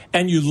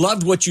and you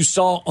loved what you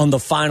saw on the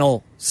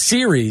final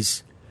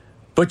series,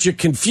 but you're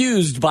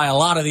confused by a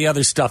lot of the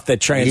other stuff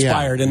that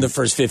transpired in the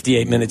first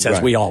 58 minutes,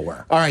 as we all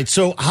were. All right,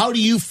 so how do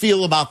you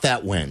feel about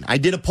that win? I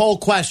did a poll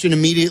question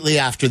immediately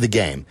after the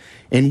game,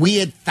 and we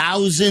had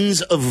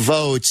thousands of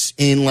votes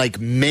in,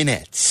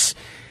 minutes.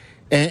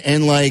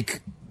 And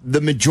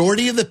the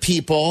majority of the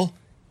people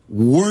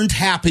weren't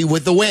happy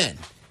with the win.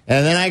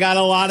 And then I got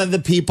a lot of the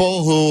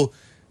people who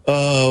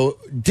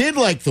did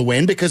like the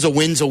win, because a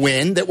win's a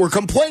win, that were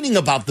complaining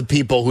about the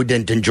people who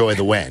didn't enjoy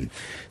the win.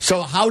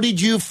 So how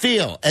did you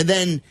feel? And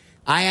then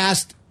I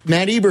asked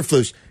Matt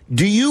Eberflus,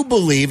 do you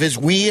believe, as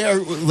we are,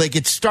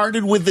 it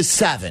started with the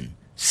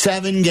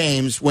 7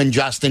 games when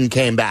Justin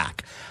came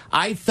back.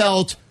 I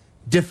felt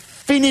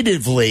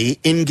definitively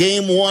in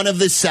game 1 of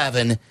the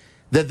 7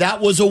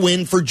 that was a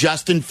win for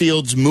Justin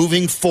Fields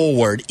moving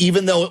forward,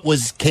 even though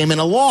it came in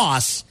a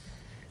loss,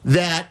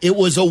 that it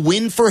was a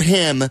win for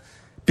him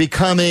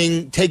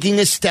taking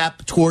a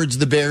step towards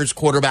the Bears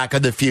quarterback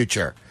of the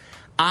future.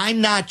 I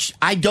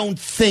don't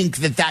think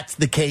that that's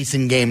the case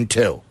in game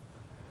 2.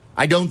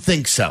 I don't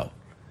think so.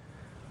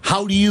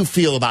 How do you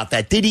feel about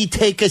that? Did he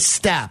take a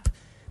step,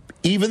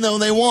 even though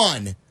they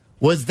won?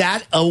 Was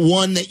that a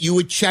one that you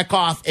would check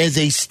off as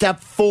a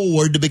step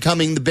forward to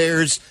becoming the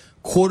Bears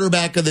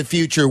quarterback of the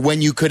future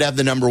when you could have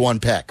the number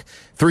 1 pick?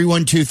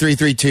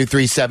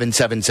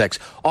 312-332-3776.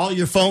 All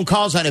your phone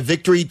calls on a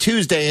Victory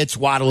Tuesday. It's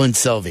Waddle and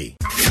Silvy.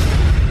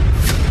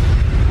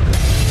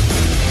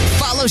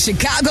 Follow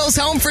Chicago's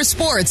Home for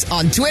Sports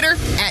on Twitter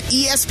at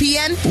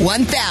ESPN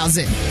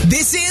 1000.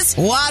 This is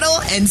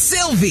Waddle and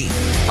Silvy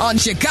on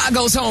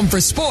Chicago's Home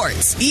for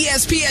Sports,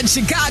 ESPN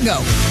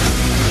Chicago.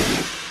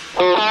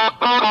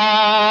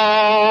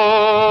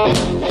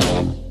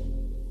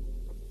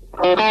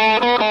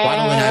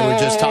 Waddle and I were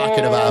just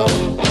talking about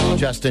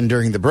Justin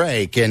during the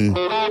break, and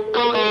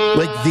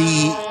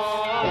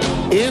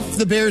if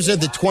the Bears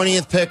had the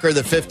 20th pick or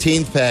the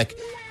 15th pick,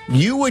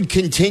 you would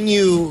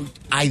continue,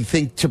 I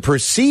think, to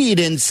proceed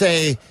and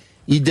say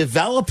you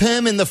develop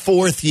him in the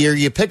 4th year,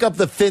 you pick up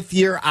the 5th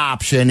year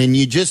option, and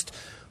you just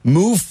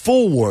move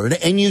forward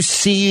and you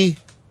see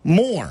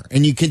more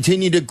and you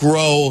continue to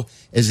grow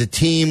as a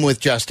team with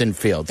Justin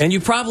Fields. And you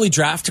probably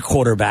draft a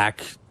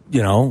quarterback,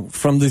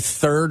 from the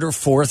 3rd or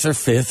 4th or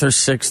 5th or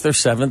 6th or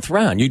 7th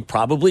round. You'd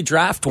probably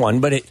draft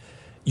one, but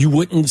you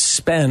wouldn't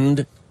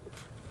spend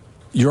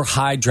your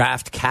high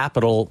draft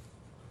capital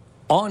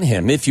on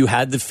him if you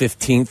had the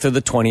 15th or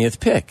the 20th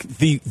pick.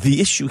 The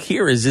issue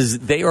here is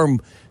they are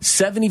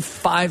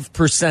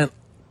 75%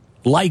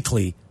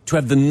 likely to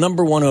have the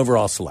number 1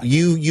 overall selection.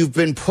 You've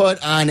been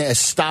put on a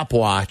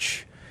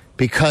stopwatch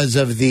because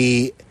of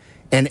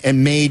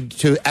and made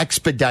to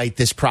expedite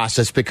this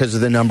process because of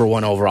the number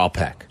 1 overall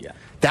pick. Yeah.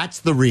 That's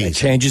the reason. It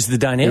changes the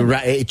dynamic.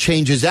 Right. It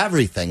changes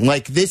everything.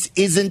 This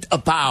isn't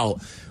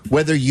about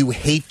whether you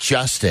hate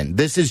Justin.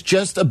 This is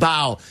just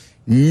about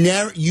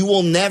you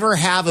will never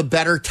have a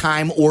better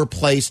time or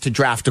place to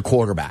draft a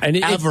quarterback. And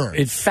ever.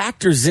 It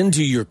factors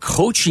into your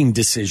coaching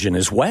decision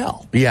as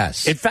well.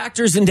 Yes. It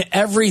factors into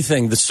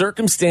everything. The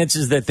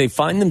circumstances that they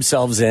find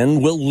themselves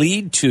in will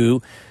lead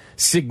to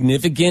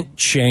significant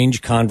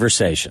change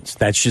conversations.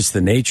 That's just the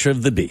nature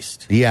of the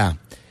beast. Yeah.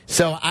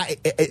 So I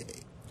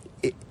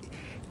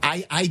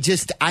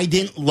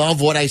didn't love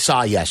what I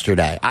saw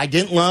yesterday. I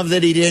didn't love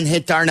that he didn't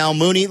hit Darnell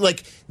Mooney.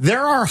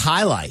 There are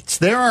highlights.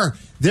 There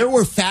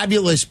were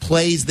fabulous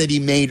plays that he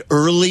made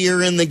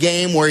earlier in the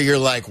game where you're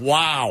like,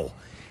 wow,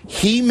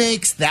 he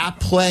makes that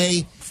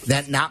play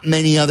that not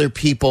many other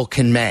people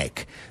can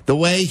make. The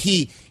way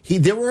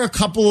there were a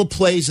couple of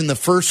plays in the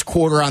first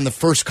quarter on the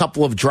first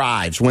couple of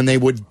drives when there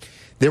were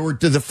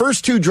the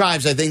first 2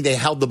 drives, I think they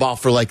held the ball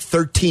for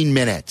 13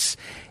 minutes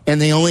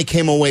and they only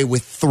came away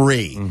with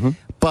 3. Mm-hmm.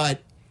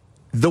 But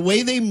the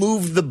way they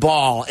moved the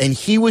ball, and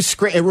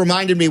it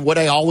reminded me what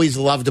I always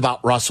loved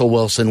about Russell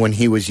Wilson when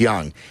he was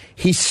young.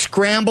 He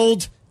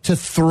scrambled to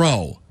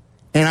throw,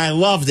 and I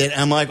loved it.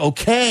 I'm like,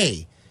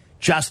 okay,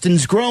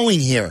 Justin's growing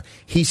here.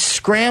 He's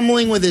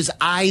scrambling with his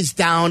eyes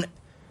down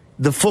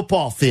the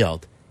football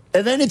field.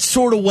 And then it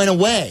sort of went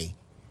away.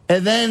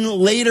 And then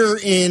later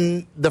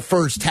in the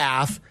first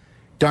half,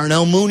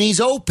 Darnell Mooney's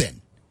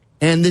open.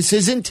 And this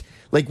isn't,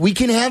 we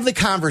can have the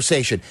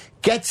conversation.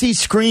 Getsy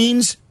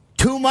screens,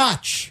 too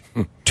much.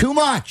 Too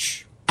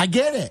much. I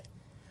get it.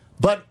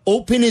 But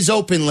open is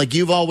open, like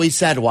you've always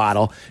said,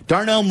 Waddle.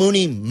 Darnell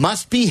Mooney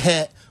must be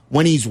hit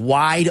when he's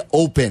wide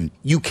open.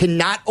 You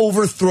cannot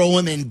overthrow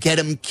him and get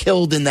him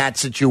killed in that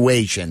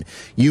situation.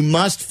 You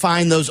must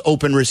find those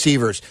open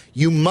receivers.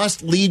 You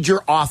must lead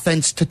your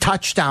offense to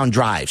touchdown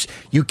drives.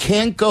 You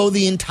can't go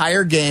the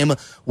entire game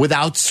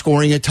without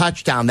scoring a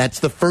touchdown.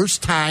 That's the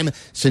first time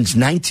since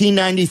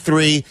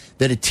 1993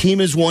 that a team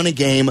has won a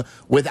game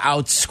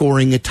without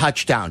scoring a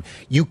touchdown.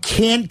 You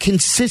can't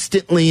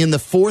consistently in the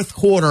 4th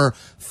quarter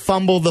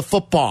fumble the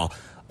football.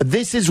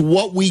 This is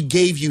what we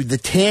gave you, the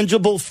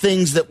tangible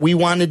things that we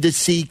wanted to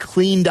see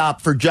cleaned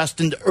up for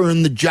Justin to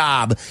earn the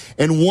job.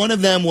 And one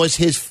of them was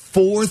his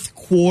 4th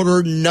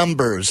quarter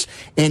numbers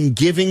and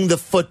giving the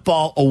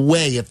football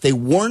away. If they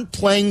weren't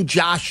playing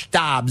Josh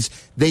Dobbs,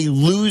 they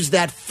lose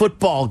that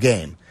football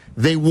game.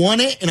 They won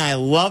it, and I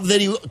love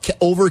that he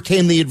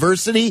overcame the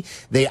adversity.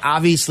 They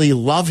obviously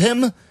love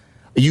him.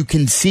 You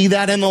can see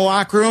that in the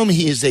locker room.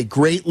 He is a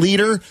great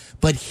leader,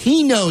 but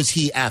he knows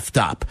he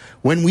effed up.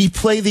 When we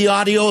play the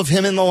audio of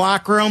him in the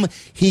locker room,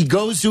 he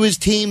goes to his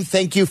team,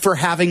 thank you for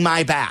having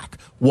my back.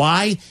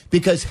 Why?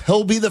 Because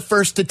he'll be the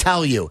first to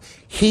tell you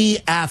he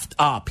effed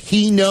up.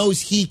 He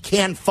knows he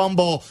can't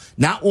fumble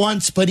not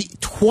once,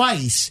 but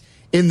twice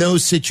in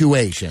those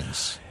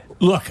situations.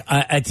 Look,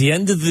 at the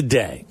end of the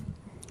day,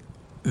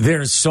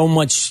 there's so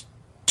much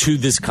to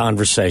this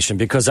conversation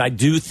because I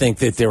do think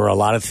that there were a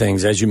lot of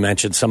things, as you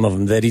mentioned, some of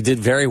them that he did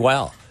very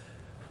well.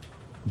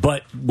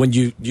 But when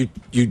you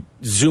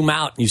zoom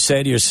out and you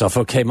say to yourself,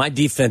 okay, my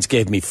defense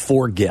gave me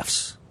 4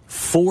 gifts.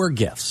 4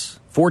 gifts.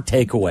 4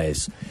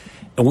 takeaways,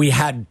 and we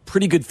had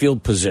pretty good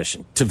field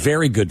position to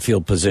very good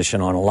field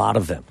position on a lot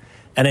of them.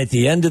 And at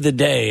the end of the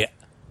day,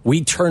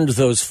 we turned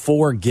those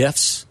 4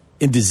 gifts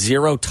into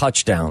 0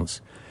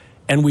 touchdowns,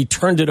 and we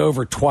turned it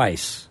over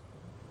twice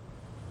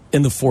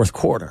in the fourth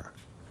quarter.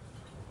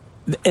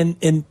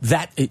 And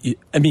that,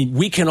 I mean,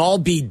 we can all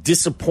be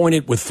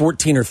disappointed with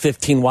 14 or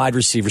 15 wide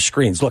receiver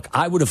screens. Look,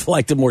 I would have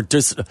liked a more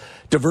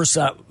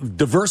diversified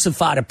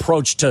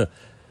approach to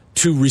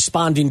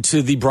responding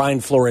to the Brian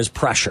Flores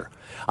pressure.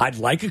 I'd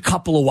like a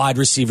couple of wide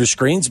receiver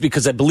screens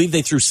because I believe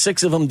they threw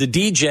 6 of them to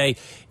DJ,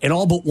 and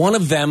all but one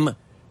of them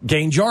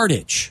gained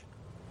yardage.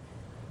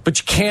 But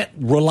you can't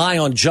rely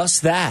on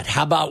just that.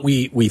 How about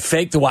we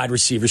fake the wide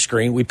receiver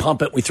screen, we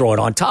pump it, we throw it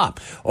on top.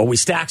 Or we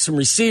stack some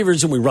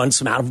receivers and we run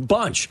some out of a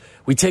bunch.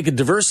 We take a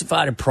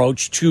diversified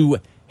approach to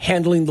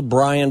handling the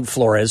Brian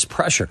Flores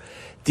pressure.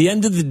 At the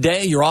end of the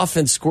day, your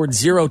offense scored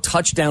 0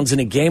 touchdowns in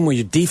a game where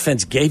your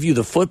defense gave you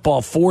the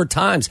football 4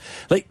 times.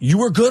 Like, you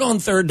were good on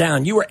third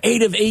down. You were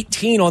 8 of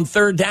 18 on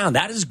third down.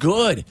 That is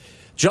good.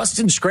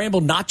 Justin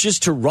scrambled not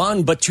just to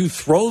run, but to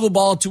throw the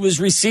ball to his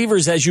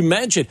receivers, as you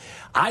mentioned.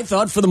 I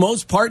thought for the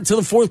most part until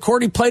the fourth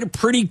quarter, he played a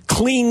pretty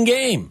clean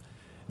game.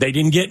 They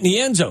didn't get in the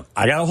end zone.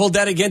 I got to hold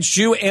that against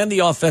you and the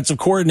offensive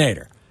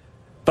coordinator.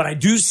 But I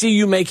do see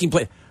you making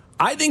plays.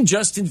 I think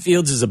Justin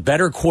Fields is a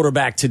better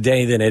quarterback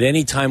today than at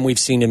any time we've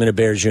seen him in a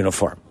Bears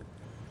uniform.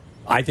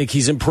 I think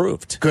he's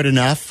improved. Good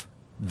enough?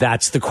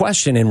 That's the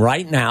question. And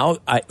right now,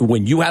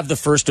 when you have the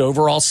first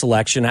overall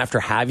selection after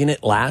having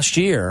it last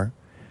year,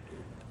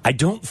 I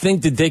don't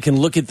think that they can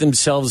look at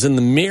themselves in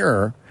the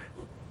mirror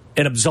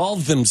and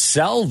absolve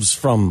themselves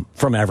from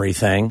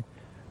everything.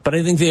 But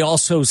I think they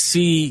also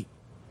see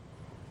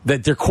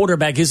that their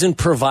quarterback isn't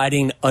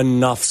providing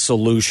enough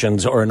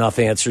solutions or enough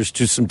answers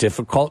to some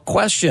difficult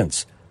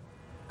questions.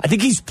 I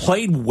think he's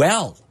played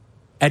well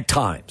at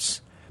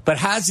times. But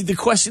the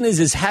question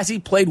is has he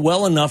played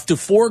well enough to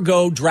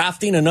forego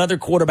drafting another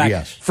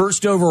quarterback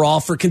first overall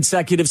for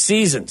consecutive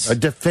seasons? A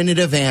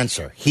definitive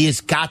answer. He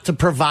has got to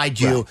provide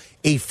you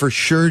a for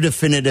sure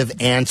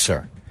definitive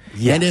answer.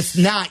 Yes. And if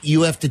not,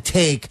 you have to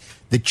take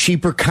the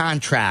cheaper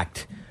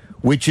contract,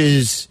 which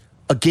is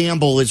a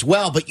gamble as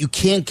well. But you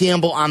can't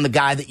gamble on the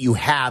guy that you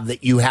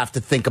have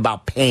to think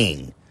about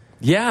paying.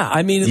 Yeah,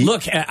 I mean,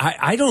 look,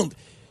 I don't...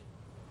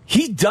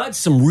 He does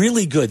some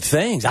really good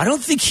things. I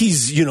don't think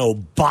he's,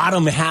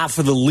 bottom half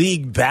of the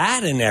league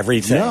bad and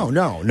everything.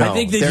 No. I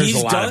think that there's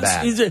a lot of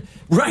bad.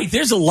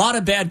 There's a lot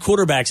of bad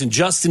quarterbacks, and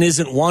Justin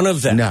isn't one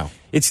of them. No.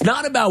 It's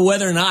not about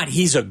whether or not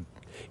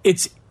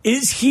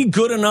is he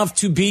good enough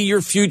to be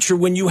your future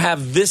when you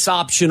have this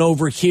option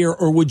over here,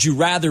 or would you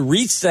rather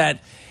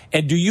reset?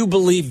 And do you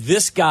believe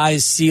this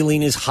guy's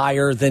ceiling is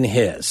higher than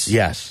his?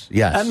 Yes.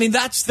 I mean,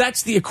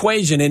 that's the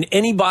equation, and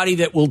anybody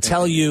that will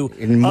tell you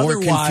more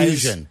otherwise,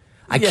 confusion.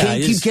 I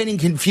can't keep getting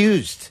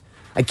confused.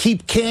 I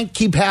can't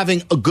keep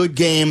having a good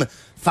game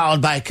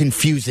followed by a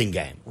confusing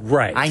game.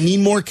 Right. I need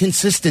more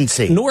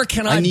consistency. Nor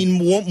can I need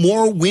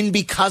more win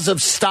because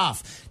of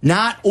stuff.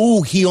 Not,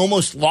 he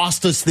almost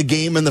lost us the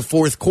game in the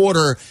fourth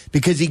quarter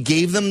because he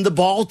gave them the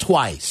ball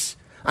twice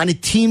on a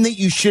team that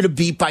you should have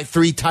beat by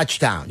 3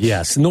 touchdowns.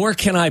 Yes. Nor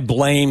can I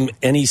blame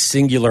any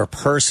singular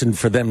person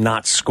for them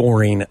not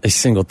scoring a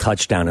single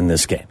touchdown in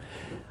this game.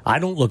 I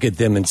don't look at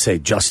them and say,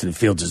 Justin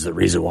Fields is the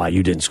reason why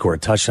you didn't score a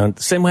touchdown.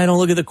 The same way I don't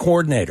look at the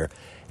coordinator.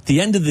 At the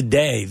end of the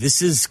day,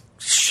 this is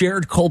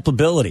shared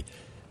culpability.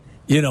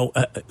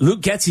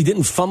 Luke Getsy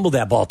didn't fumble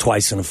that ball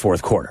twice in the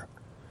fourth quarter.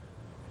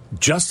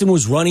 Justin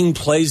was running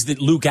plays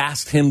that Luke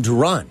asked him to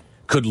run.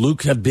 Could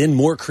Luke have been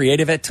more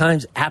creative at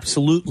times?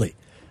 Absolutely.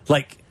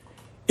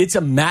 It's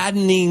a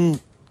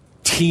maddening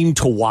team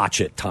to watch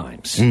at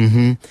times.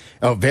 Mm-hmm.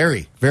 Oh,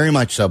 very, very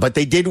much so. But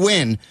they did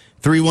win.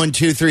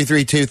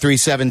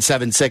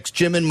 312-332-3776.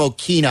 Jim and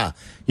Mokina,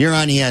 you're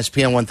on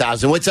ESPN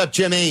 1000. What's up,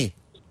 Jimmy?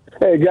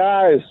 Hey,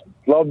 guys.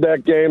 Loved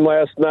that game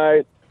last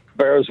night.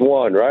 Bears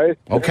won, right?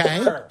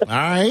 Okay. All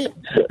right.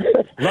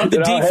 Love the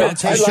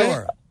defense, for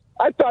sure.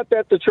 I thought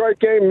that Detroit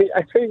game,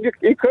 I think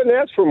you couldn't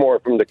ask for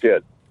more from the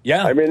kid.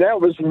 Yeah. I mean, that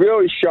was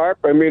really sharp.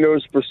 I mean, it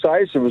was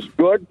precise. It was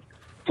good.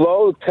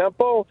 Flow,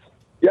 tempo.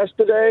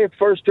 Yesterday,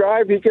 first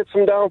drive, he gets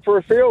them down for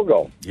a field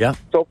goal. Yeah.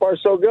 So far,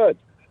 so good.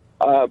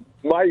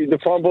 The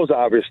fumbles,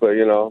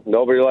 obviously,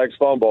 nobody likes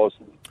fumbles.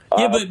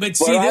 Yeah, but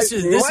see, this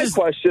is my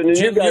question, and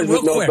Jim, you guys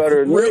would know quick,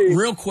 better than me.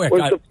 Real quick.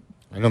 I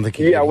don't think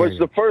was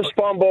the first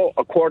fumble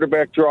a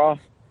quarterback draw?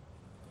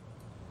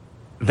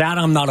 That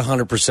I'm not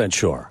 100%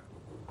 sure.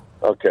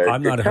 Okay.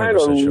 I'm not 100% sure. It kind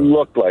of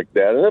looked like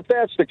that. And if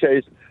that's the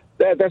case,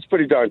 that's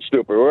pretty darn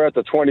stupid. We're at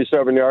the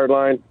 27-yard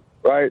line,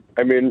 right?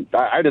 I mean,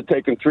 I'd have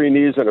taken 3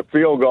 knees and a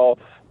field goal,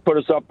 put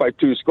us up by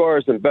 2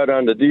 scores, and bet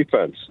on the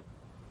defense.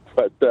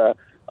 But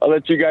I'll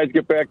let you guys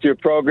get back to your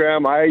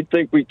program. I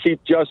think we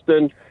keep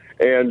Justin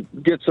and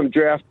get some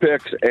draft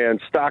picks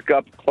and stock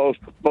up both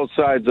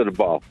sides of the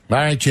ball. All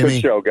right, Jimmy.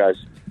 Good show, guys.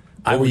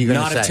 I would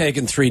not have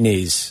taken 3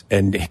 knees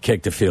and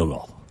kicked a field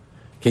goal.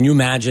 Can you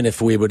imagine if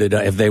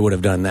they would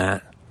have done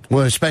that?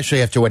 Well,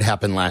 especially after what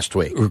happened last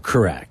week.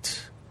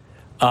 Correct.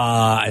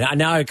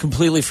 Now I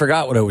completely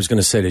forgot what I was going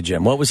to say to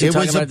Jim. What was he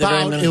talking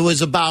about? It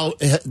was about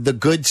the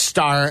good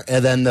start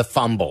and then the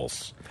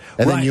fumbles.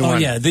 And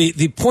right. Yeah.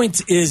 The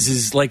point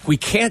is like we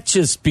can't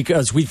just,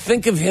 because we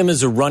think of him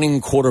as a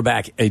running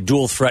quarterback, a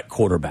dual threat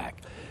quarterback.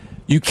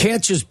 You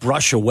can't just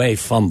brush away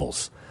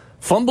fumbles.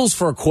 Fumbles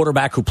for a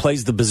quarterback who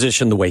plays the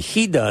position the way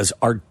he does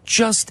are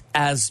just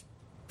as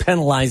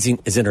penalizing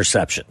as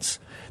interceptions.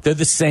 They're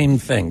the same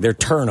thing. They're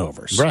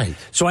turnovers. Right.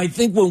 So I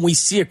think when we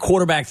see a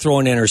quarterback throw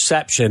an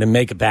interception and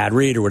make a bad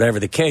read or whatever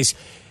the case,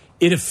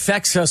 it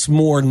affects us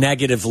more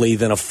negatively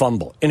than a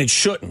fumble. And it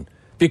shouldn't,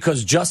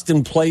 because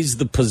Justin plays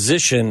the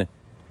position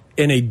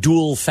in a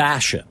dual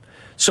fashion.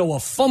 So a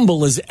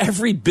fumble is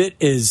every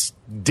bit as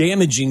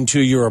damaging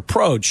to your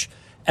approach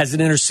as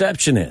an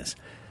interception is.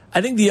 I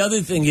think the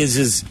other thing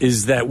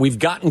is that we've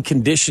gotten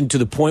conditioned to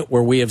the point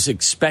where we have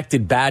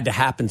expected bad to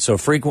happen so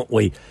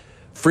frequently,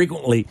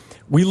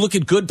 we look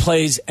at good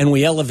plays and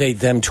we elevate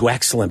them to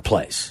excellent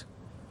plays.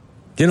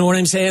 Do you know what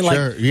I'm saying?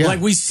 Sure, yeah.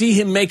 Like we see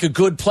him make a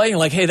good play and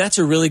like, hey, that's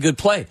a really good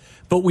play.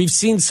 But we've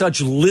seen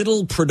such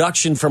little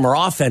production from our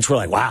offense. We're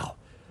like, wow,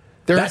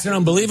 that's an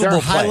unbelievable play.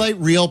 They're highlight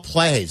reel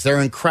plays.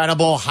 They're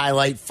incredible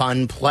highlight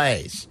fun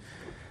plays.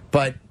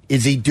 But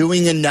is he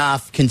doing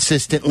enough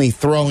consistently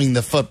throwing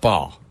the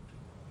football?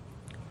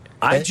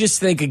 I just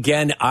think,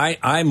 again,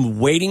 I'm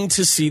waiting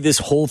to see this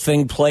whole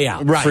thing play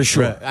out, right, for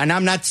sure. Right. And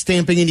I'm not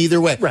stamping it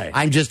either way. Right.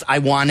 I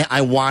want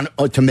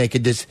to make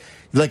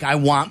I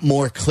want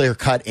more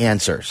clear-cut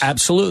answers.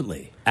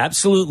 Absolutely.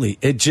 This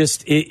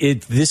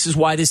is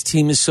why this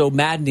team is so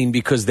maddening,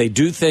 because they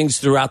do things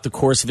throughout the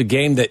course of a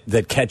game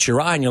that catch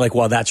your eye, and you're like,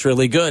 well, that's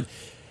really good.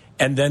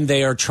 And then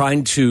they are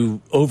trying to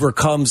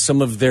overcome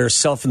some of their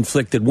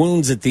self-inflicted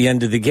wounds at the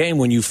end of the game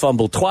when you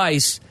fumble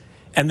twice.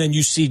 And then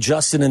you see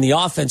Justin and the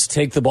offense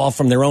take the ball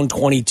from their own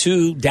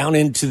 22 down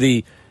into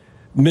the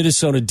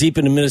deep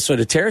into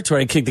Minnesota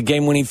territory and kick the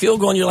game-winning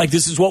field goal. And you're like,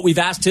 this is what we've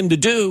asked him to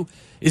do,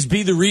 is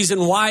be the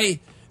reason why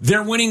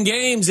they're winning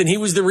games. And he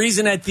was the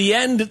reason at the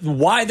end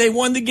why they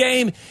won the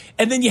game.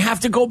 And then you have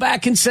to go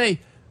back and say,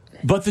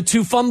 but the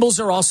two fumbles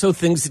are also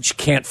things that you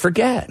can't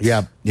forget.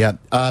 Yeah.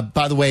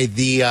 By the way,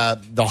 the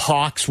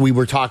Hawks, we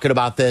were talking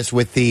about this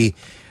with the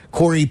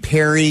Corey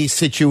Perry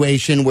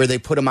situation where they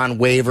put him on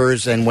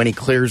waivers, and when he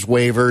clears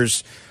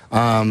waivers,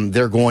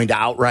 they're going to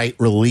outright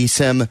release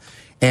him.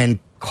 And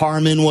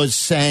Carmen was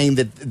saying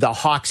that the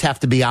Hawks have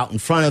to be out in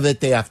front of it.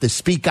 They have to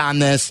speak on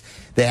this.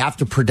 They have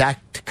to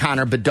protect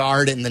Connor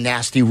Bedard and the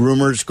nasty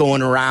rumors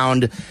going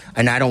around.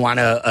 And I don't want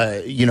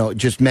to,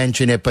 just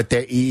mention it, but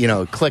they,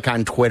 click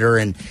on Twitter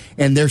and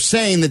they're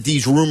saying that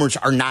these rumors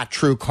are not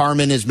true.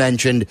 Carmen has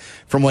mentioned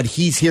from what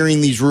he's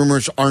hearing, these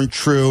rumors aren't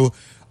true.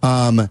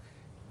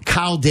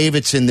 Kyle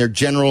Davidson, their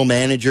general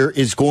manager,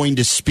 is going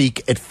to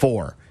speak at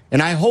 4.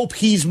 And I hope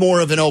he's more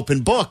of an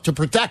open book to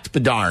protect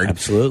Bedard.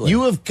 Absolutely.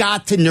 You have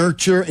got to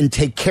nurture and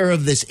take care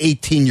of this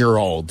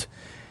 18-year-old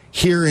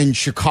here in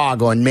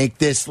Chicago and make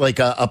this like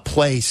a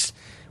place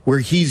where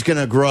he's going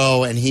to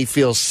grow and he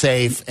feels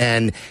safe,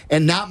 and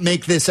not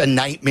make this a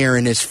nightmare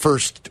in his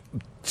first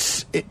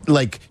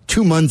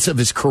 2 months of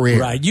his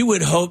career. Right. You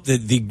would hope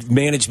that the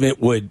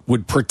management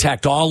would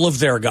protect all of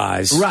their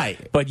guys.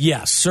 Right. But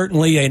yes,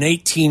 certainly an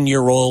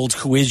 18-year-old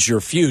who is your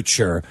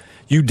future,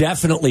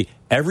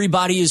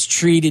 everybody is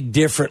treated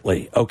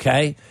differently,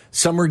 okay?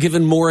 Some are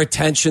given more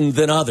attention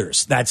than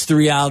others. That's the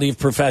reality of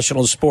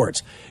professional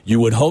sports. You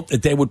would hope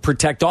that they would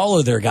protect all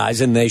of their guys,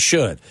 and they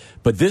should.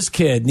 But this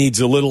kid needs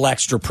a little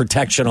extra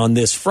protection on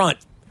this front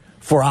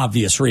for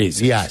obvious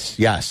reasons.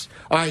 Yes.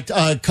 All right,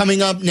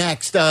 coming up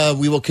next,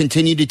 we will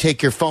continue to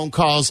take your phone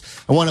calls.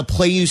 I want to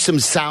play you some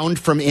sound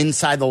from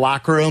inside the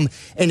locker room.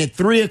 And at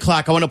 3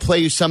 o'clock, I want to play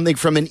you something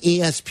from an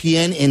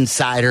ESPN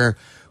insider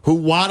who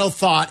Waddle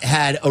thought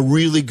had a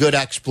really good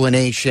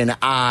explanation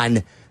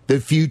on the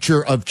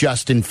future of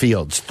Justin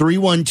Fields.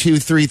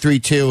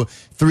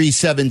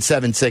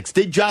 312-332-3776.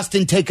 Did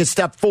Justin take a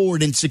step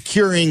forward in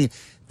securing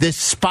this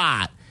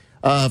spot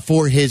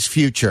for his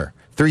future?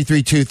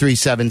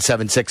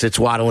 332-3776. It's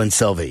Waddle and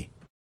Silvy.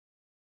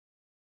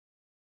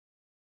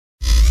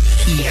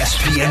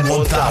 ESPN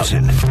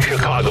 1000,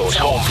 Chicago's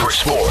home for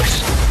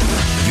sports.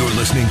 You're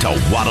listening to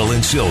Waddle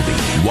and Silvy.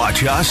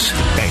 Watch us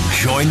and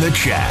join the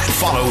chat.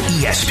 Follow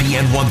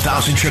ESPN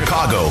 1000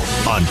 Chicago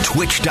on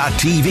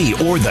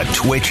twitch.tv or the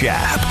Twitch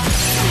app.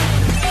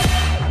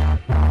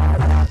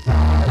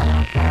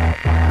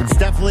 It's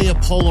definitely a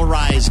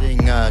polarizing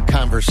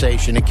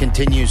conversation. It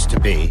continues to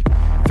be.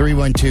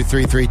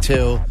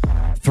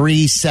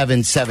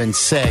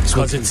 312-332-3776.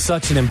 Because it's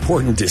such an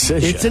important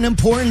decision. It's an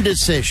important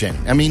decision.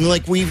 I mean,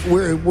 like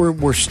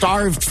we're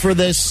starved for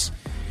this.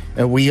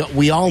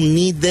 We all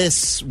need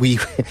this. We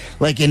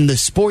like in the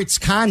sports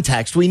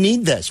context, we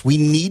need this. We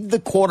need the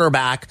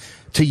quarterback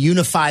to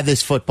unify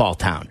this football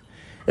town.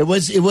 It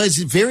was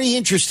very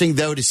interesting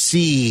though to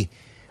see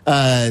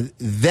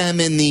them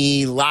in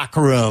the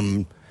locker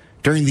room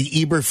during the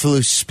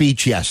Eberflus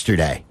speech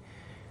yesterday.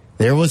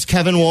 There was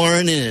Kevin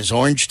Warren in his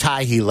orange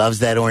tie. He loves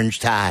that orange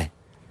tie.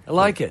 I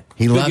like it.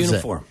 He Good loves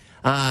uniform.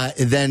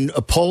 Then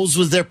Poles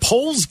was there.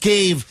 Poles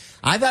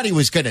I thought he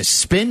was going to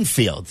spin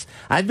Fields.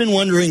 I've been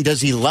wondering,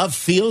 does he love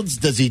Fields?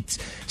 Does he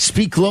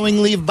speak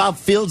glowingly about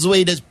Fields the way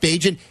he does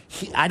Bajan?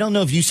 I don't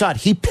know if you saw it.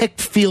 He picked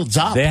Fields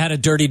up. They had a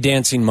dirty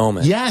dancing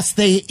moment. Yes,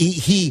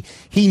 he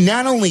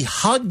not only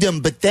hugged him,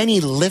 but then he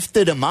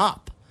lifted him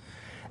up.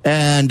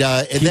 And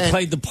he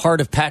played the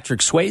part of Patrick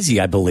Swayze,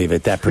 I believe,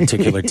 at that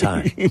particular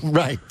time.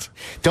 Right.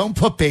 Don't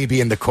put baby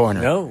in the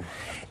corner. No.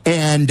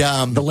 And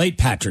the late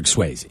Patrick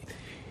Swayze.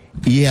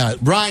 Yeah,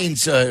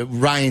 Ryan's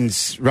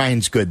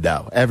good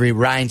though.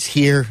 Ryan's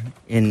here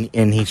and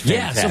he's fantastic.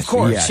 Yes, of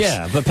course. Yes.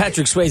 Yeah, but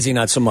Patrick Swayze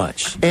not so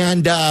much.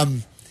 And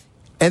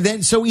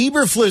then so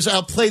Eberflus,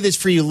 I'll play this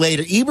for you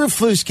later.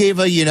 Eberflus gave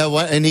an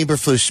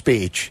Eberflus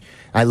speech.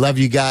 I love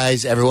you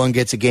guys. Everyone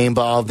gets a game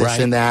ball. This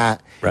and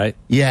that. Right.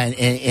 Yeah,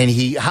 and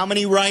he, how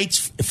many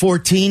rights?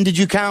 14, did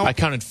you count? I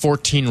counted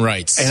 14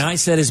 rights. And I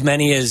said as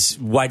many as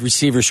wide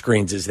receiver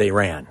screens as they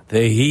ran.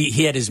 He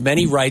had as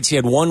many rights. He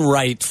had one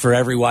right for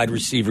every wide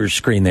receiver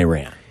screen they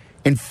ran.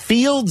 And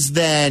Fields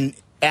then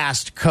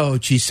asked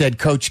Coach, he said,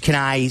 Coach, can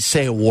I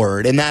say a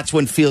word? And that's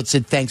when Fields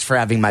said, thanks for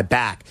having my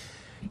back.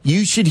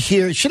 You should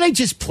I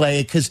just play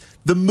it? Because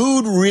the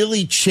mood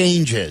really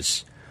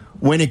changes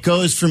when it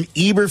goes from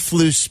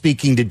Eberflus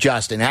speaking to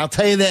Justin. I'll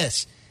tell you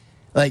this,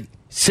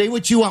 say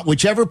what you want.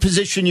 Whichever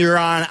position you're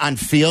on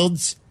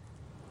Fields,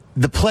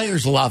 the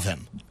players love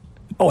him.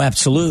 Oh,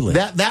 absolutely.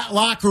 That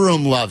locker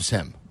room loves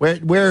him.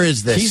 Where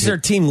is this? He's their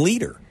team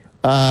leader.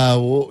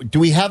 Do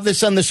we have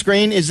this on the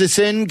screen? Is this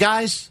in,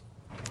 guys?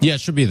 Yeah,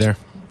 it should be there.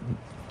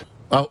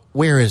 Oh,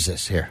 where is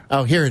this here?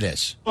 Oh, here it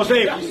is.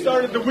 Jose, we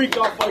started the week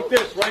off like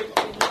this, right?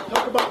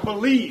 Talk about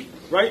believe,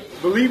 right?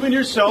 Believe in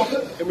yourself,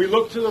 and we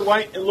look to the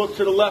right and look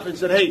to the left and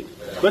said, hey,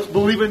 let's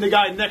believe in the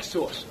guy next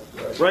to us.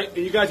 Right?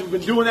 And you guys have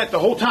been doing that the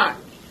whole time.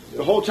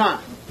 The whole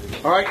time.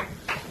 All right?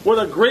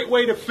 What a great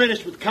way to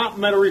finish with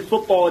complimentary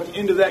football at the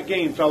end of that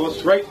game,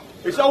 fellas, right?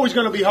 It's always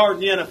going to be hard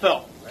in the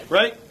NFL,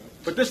 right?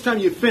 But this time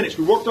you finished.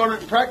 We worked on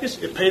it in practice.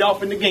 It paid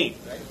off in the game,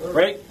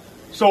 right?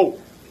 So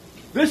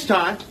this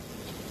time,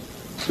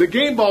 the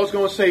game ball is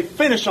going to say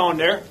finish on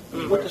there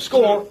with the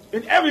score,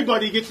 and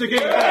everybody gets the game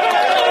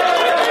ball.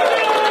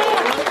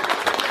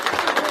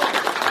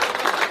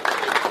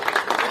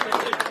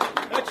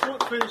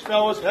 Finish,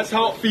 fellas. That's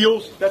how it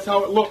feels. That's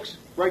how it looks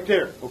right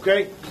there,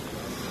 okay?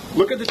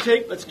 Look at the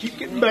tape. Let's keep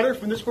getting better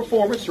from this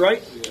performance,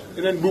 right?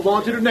 And then move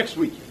on to the next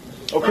week,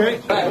 okay?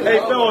 Hey,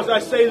 fellas, I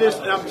say this,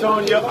 and I'm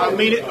telling you, I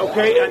mean it,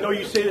 okay? And I know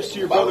you say this to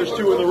your brothers,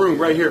 too, in the room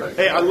right here.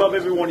 Hey, I love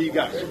every one of you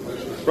guys,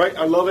 right?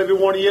 I love every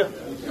one of you.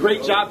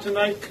 Great job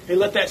tonight. Hey,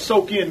 let that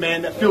soak in,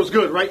 man. That feels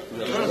good, right?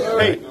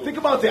 Hey, think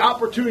about the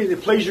opportunity, the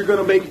plays you're going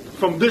to make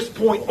from this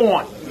point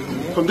on.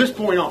 From this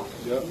point on,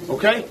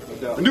 okay?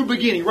 A new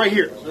beginning right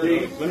here. Let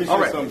me say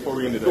something before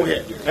we end it. Go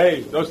ahead.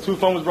 Hey, those two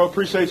fumbles, bro.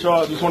 Appreciate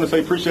y'all. Just want to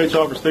say appreciate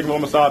y'all for sticking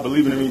on my side,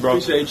 believing in me, bro.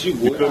 Appreciate you,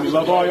 boy. You feel me?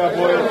 Love all y'all,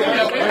 boys.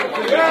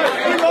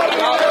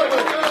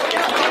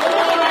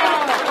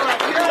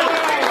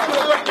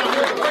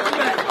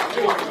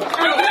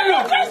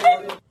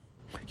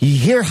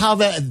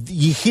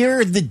 You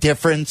hear the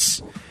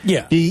difference.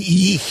 Yeah.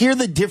 You hear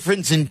the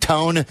difference in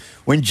tone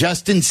when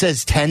Justin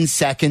says 10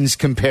 seconds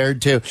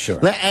compared to. Sure.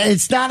 And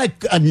it's not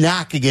a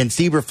knock against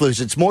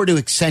Eberflus. It's more to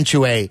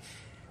accentuate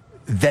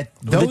that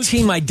the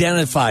team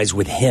identifies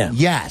with him.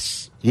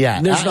 Yes.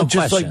 Yeah. There's no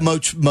just question.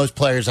 like most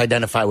players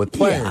identify with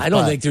players. Yeah, I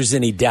don't think there's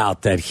any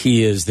doubt that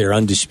he is their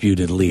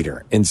undisputed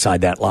leader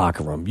inside that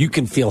locker room. You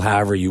can feel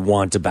however you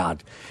want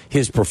about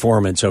his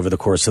performance over the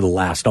course of the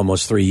last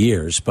almost 3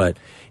 years, but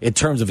in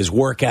terms of his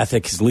work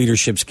ethic, his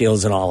leadership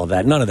skills, and all of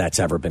that, none of that's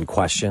ever been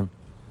questioned.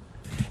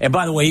 And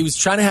by the way, he was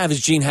trying to have his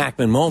Gene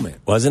Hackman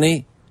moment, wasn't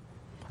he?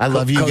 I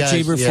love you Coach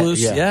guys.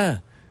 Eberflus, yeah.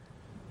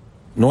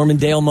 Norman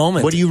Dale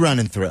moment. What are you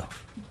running through?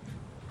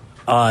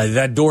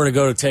 That door to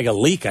go to take a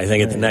leak, I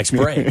think, at the next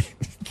break.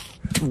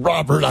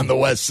 Robert on the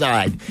west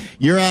side.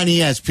 You're on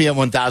ESPN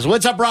 1000.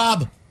 What's up,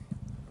 Rob?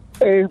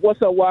 Hey,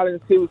 what's up, Waddle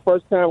Silvy?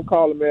 First time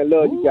calling, man.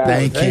 Love you guys.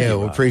 Thank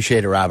you.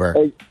 Appreciate it, Robert.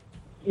 Hey,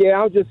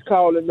 yeah, I'm just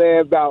calling,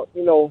 man, about,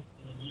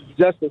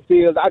 Justin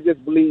Fields. I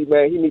just believe,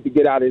 man, he needs to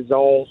get out of his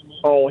own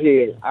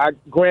head.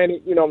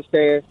 Granted, you know what I'm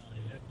saying,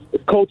 the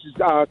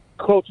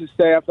coaches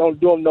staff don't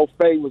do him no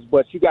favors,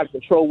 but you got to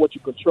control what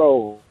you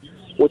control.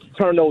 With the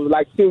turnovers,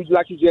 like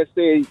you just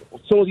said,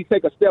 as soon as he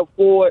take a step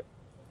forward,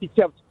 he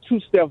kept 2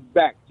 steps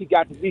back. He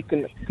got to be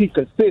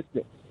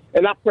consistent.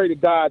 And I pray to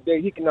God that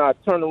he can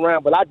turn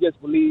around, but I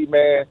just believe,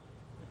 man,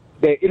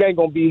 that it ain't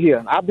going to be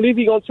here. I believe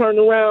he's going to turn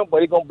around,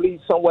 but it's going to be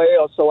somewhere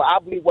else. So I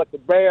believe what the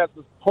Bears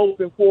is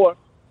hoping for,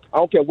 I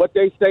don't care what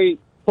they say,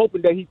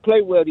 hoping that he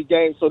play well the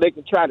game so they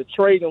can try to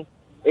trade him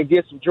and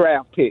get some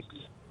draft picks.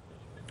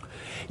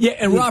 Yeah,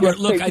 and Robert,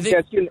 look, I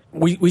think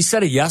we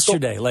said it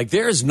yesterday.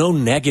 There is no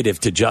negative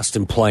to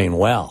Justin playing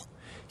well.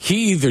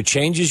 He either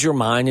changes your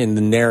mind in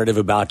the narrative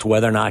about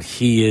whether or not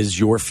he is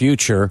your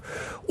future,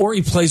 or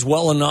he plays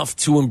well enough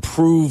to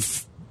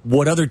improve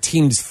what other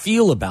teams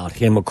feel about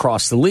him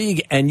across the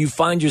league, and you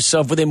find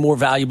yourself with a more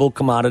valuable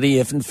commodity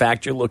if, in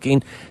fact, you're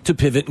looking to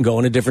pivot and go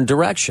in a different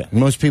direction.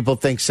 Most people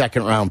think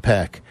second-round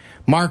pick.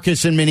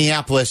 Marcus in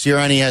Minneapolis, you're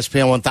on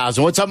ESPN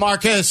 1000. What's up,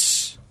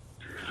 Marcus?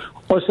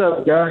 What's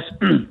up, guys?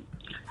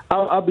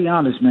 I'll be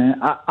honest, man.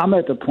 I'm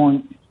at the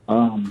point.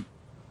 I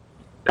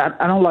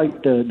don't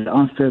like the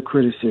unfair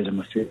criticism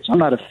of Fields. I'm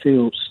not a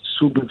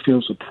super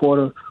Fields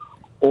supporter,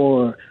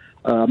 or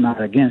I'm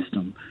not against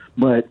him.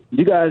 But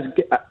you guys,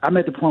 I'm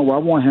at the point where I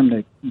want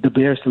the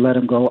Bears to let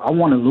him go. I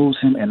want to lose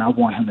him, and I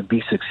want him to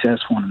be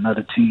successful on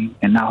another team,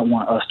 and I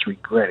want us to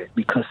regret it.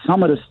 Because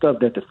some of the stuff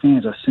that the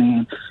fans are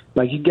saying,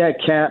 like you got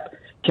Cap,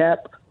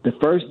 the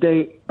first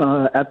day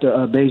after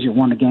Beijing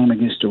won the game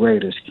against the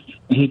Raiders,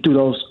 and he threw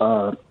those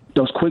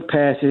quick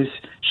passes,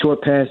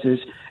 short passes,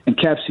 and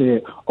Cap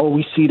said,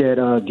 we see that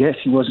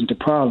Getsy wasn't the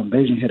problem.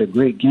 Beijing had a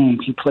great game.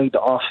 He played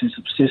the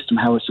offensive system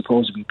how it's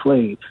supposed to be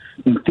played.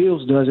 And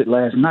Fields does it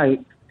last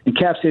night, and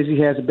Cap says he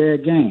has a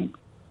bad game.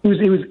 He was.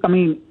 I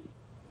mean,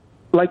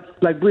 like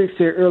Briggs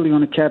said earlier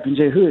on the Cap and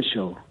Jay Hood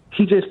show,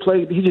 he just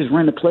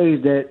ran the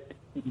plays that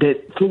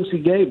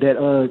Flusy gave,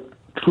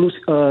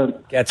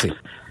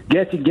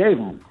 Getsy gave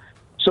him.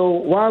 So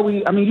why are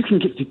we? I mean, you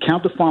can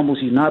count the fumbles.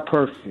 He's not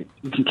perfect.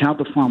 You can count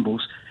the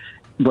fumbles.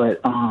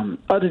 But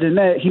other than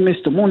that, he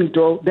missed the Mooney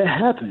throw. That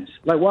happens.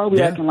 Like, why are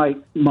we acting like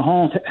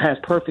Mahomes has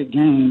perfect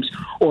games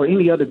or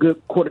any other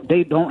good quarter?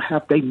 They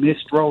miss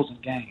throws in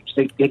games.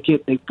 They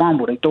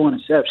fumble. They throw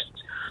interceptions.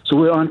 So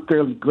we're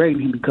unfairly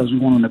grading him because we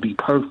want him to be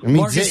perfect. I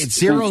mean,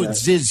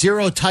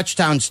 zero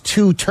touchdowns,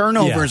 2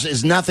 turnovers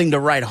is nothing to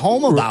write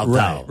home about,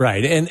 though.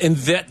 Right. And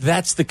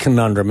that's the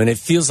conundrum. And it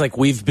feels like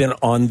we've been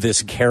on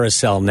this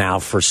carousel now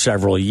for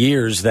several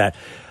years that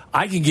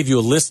I can give you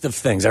a list of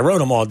things. I wrote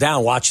them all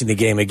down watching the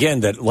game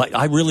again that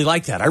I really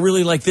like that. I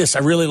really like this. I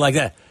really like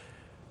that.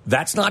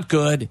 That's not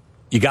good.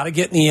 You got to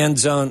get in the end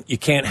zone. You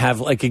can't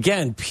have,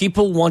 again,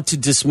 people want to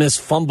dismiss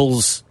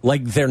fumbles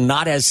like they're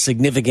not as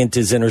significant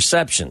as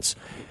interceptions.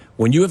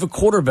 When you have a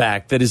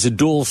quarterback that is a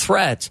dual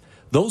threat,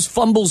 those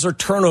fumbles are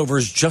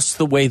turnovers just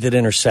the way that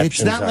interceptions are.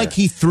 It's not like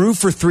he threw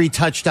for 3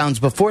 touchdowns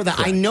before that.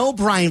 Right. I know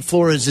Brian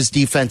Flores'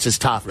 defense is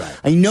tough. Right.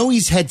 I know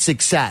he's had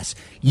success.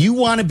 You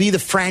want to be the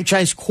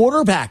franchise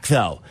quarterback,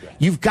 though. Right.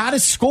 You've got to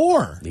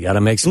score. You got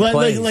to make some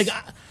plays.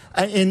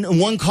 And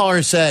one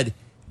caller said,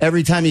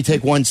 every time you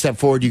take 1 step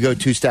forward, you go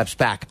 2 steps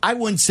back. I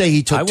wouldn't say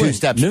he took 2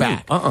 steps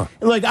back.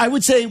 I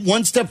would say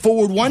 1 step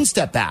forward, 1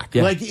 step back.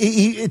 Yeah.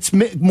 It's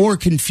more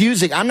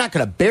confusing. I'm not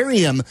going to bury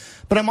him,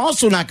 but I'm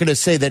also not going to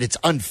say that it's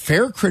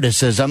unfair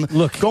criticism.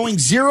 Look, going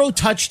 0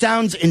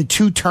 touchdowns and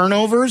 2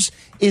 turnovers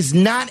is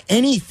not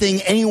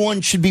anything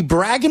anyone should be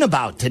bragging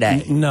about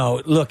today.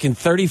 No, look,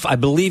 I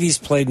believe he's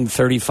played in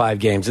 35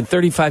 games. In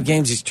 35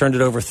 games, he's turned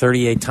it over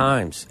 38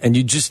 times. And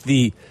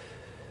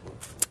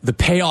the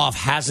payoff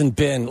hasn't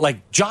been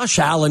like Josh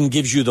Allen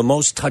gives you the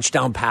most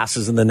touchdown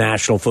passes in the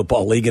National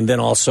Football League and then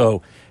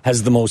also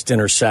has the most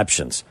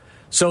interceptions.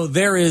 So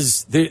there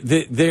is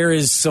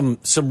some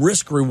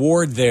risk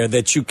reward there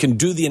that you can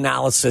do the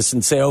analysis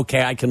and say,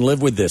 okay, I can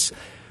live with this.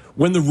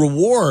 When the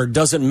reward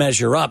doesn't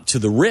measure up to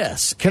the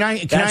risk,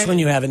 that's when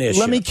you have an issue.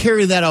 Let me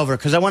carry that over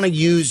because I want to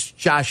use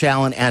Josh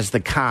Allen as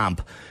the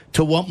comp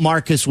to what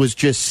Marcus was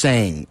just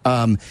saying.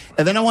 And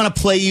then I want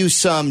to play you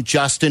some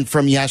Justin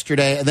from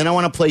yesterday, and then I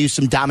want to play you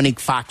some Dominique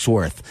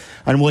Foxworth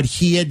on what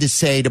he had to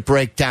say to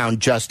break down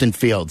Justin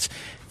Fields.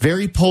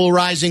 Very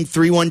polarizing,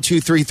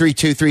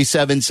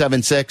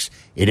 312-332-3776.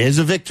 It is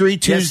a Victory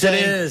Tuesday.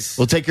 Yes, it is.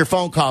 We'll take your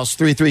phone calls,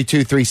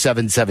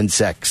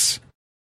 332-3776.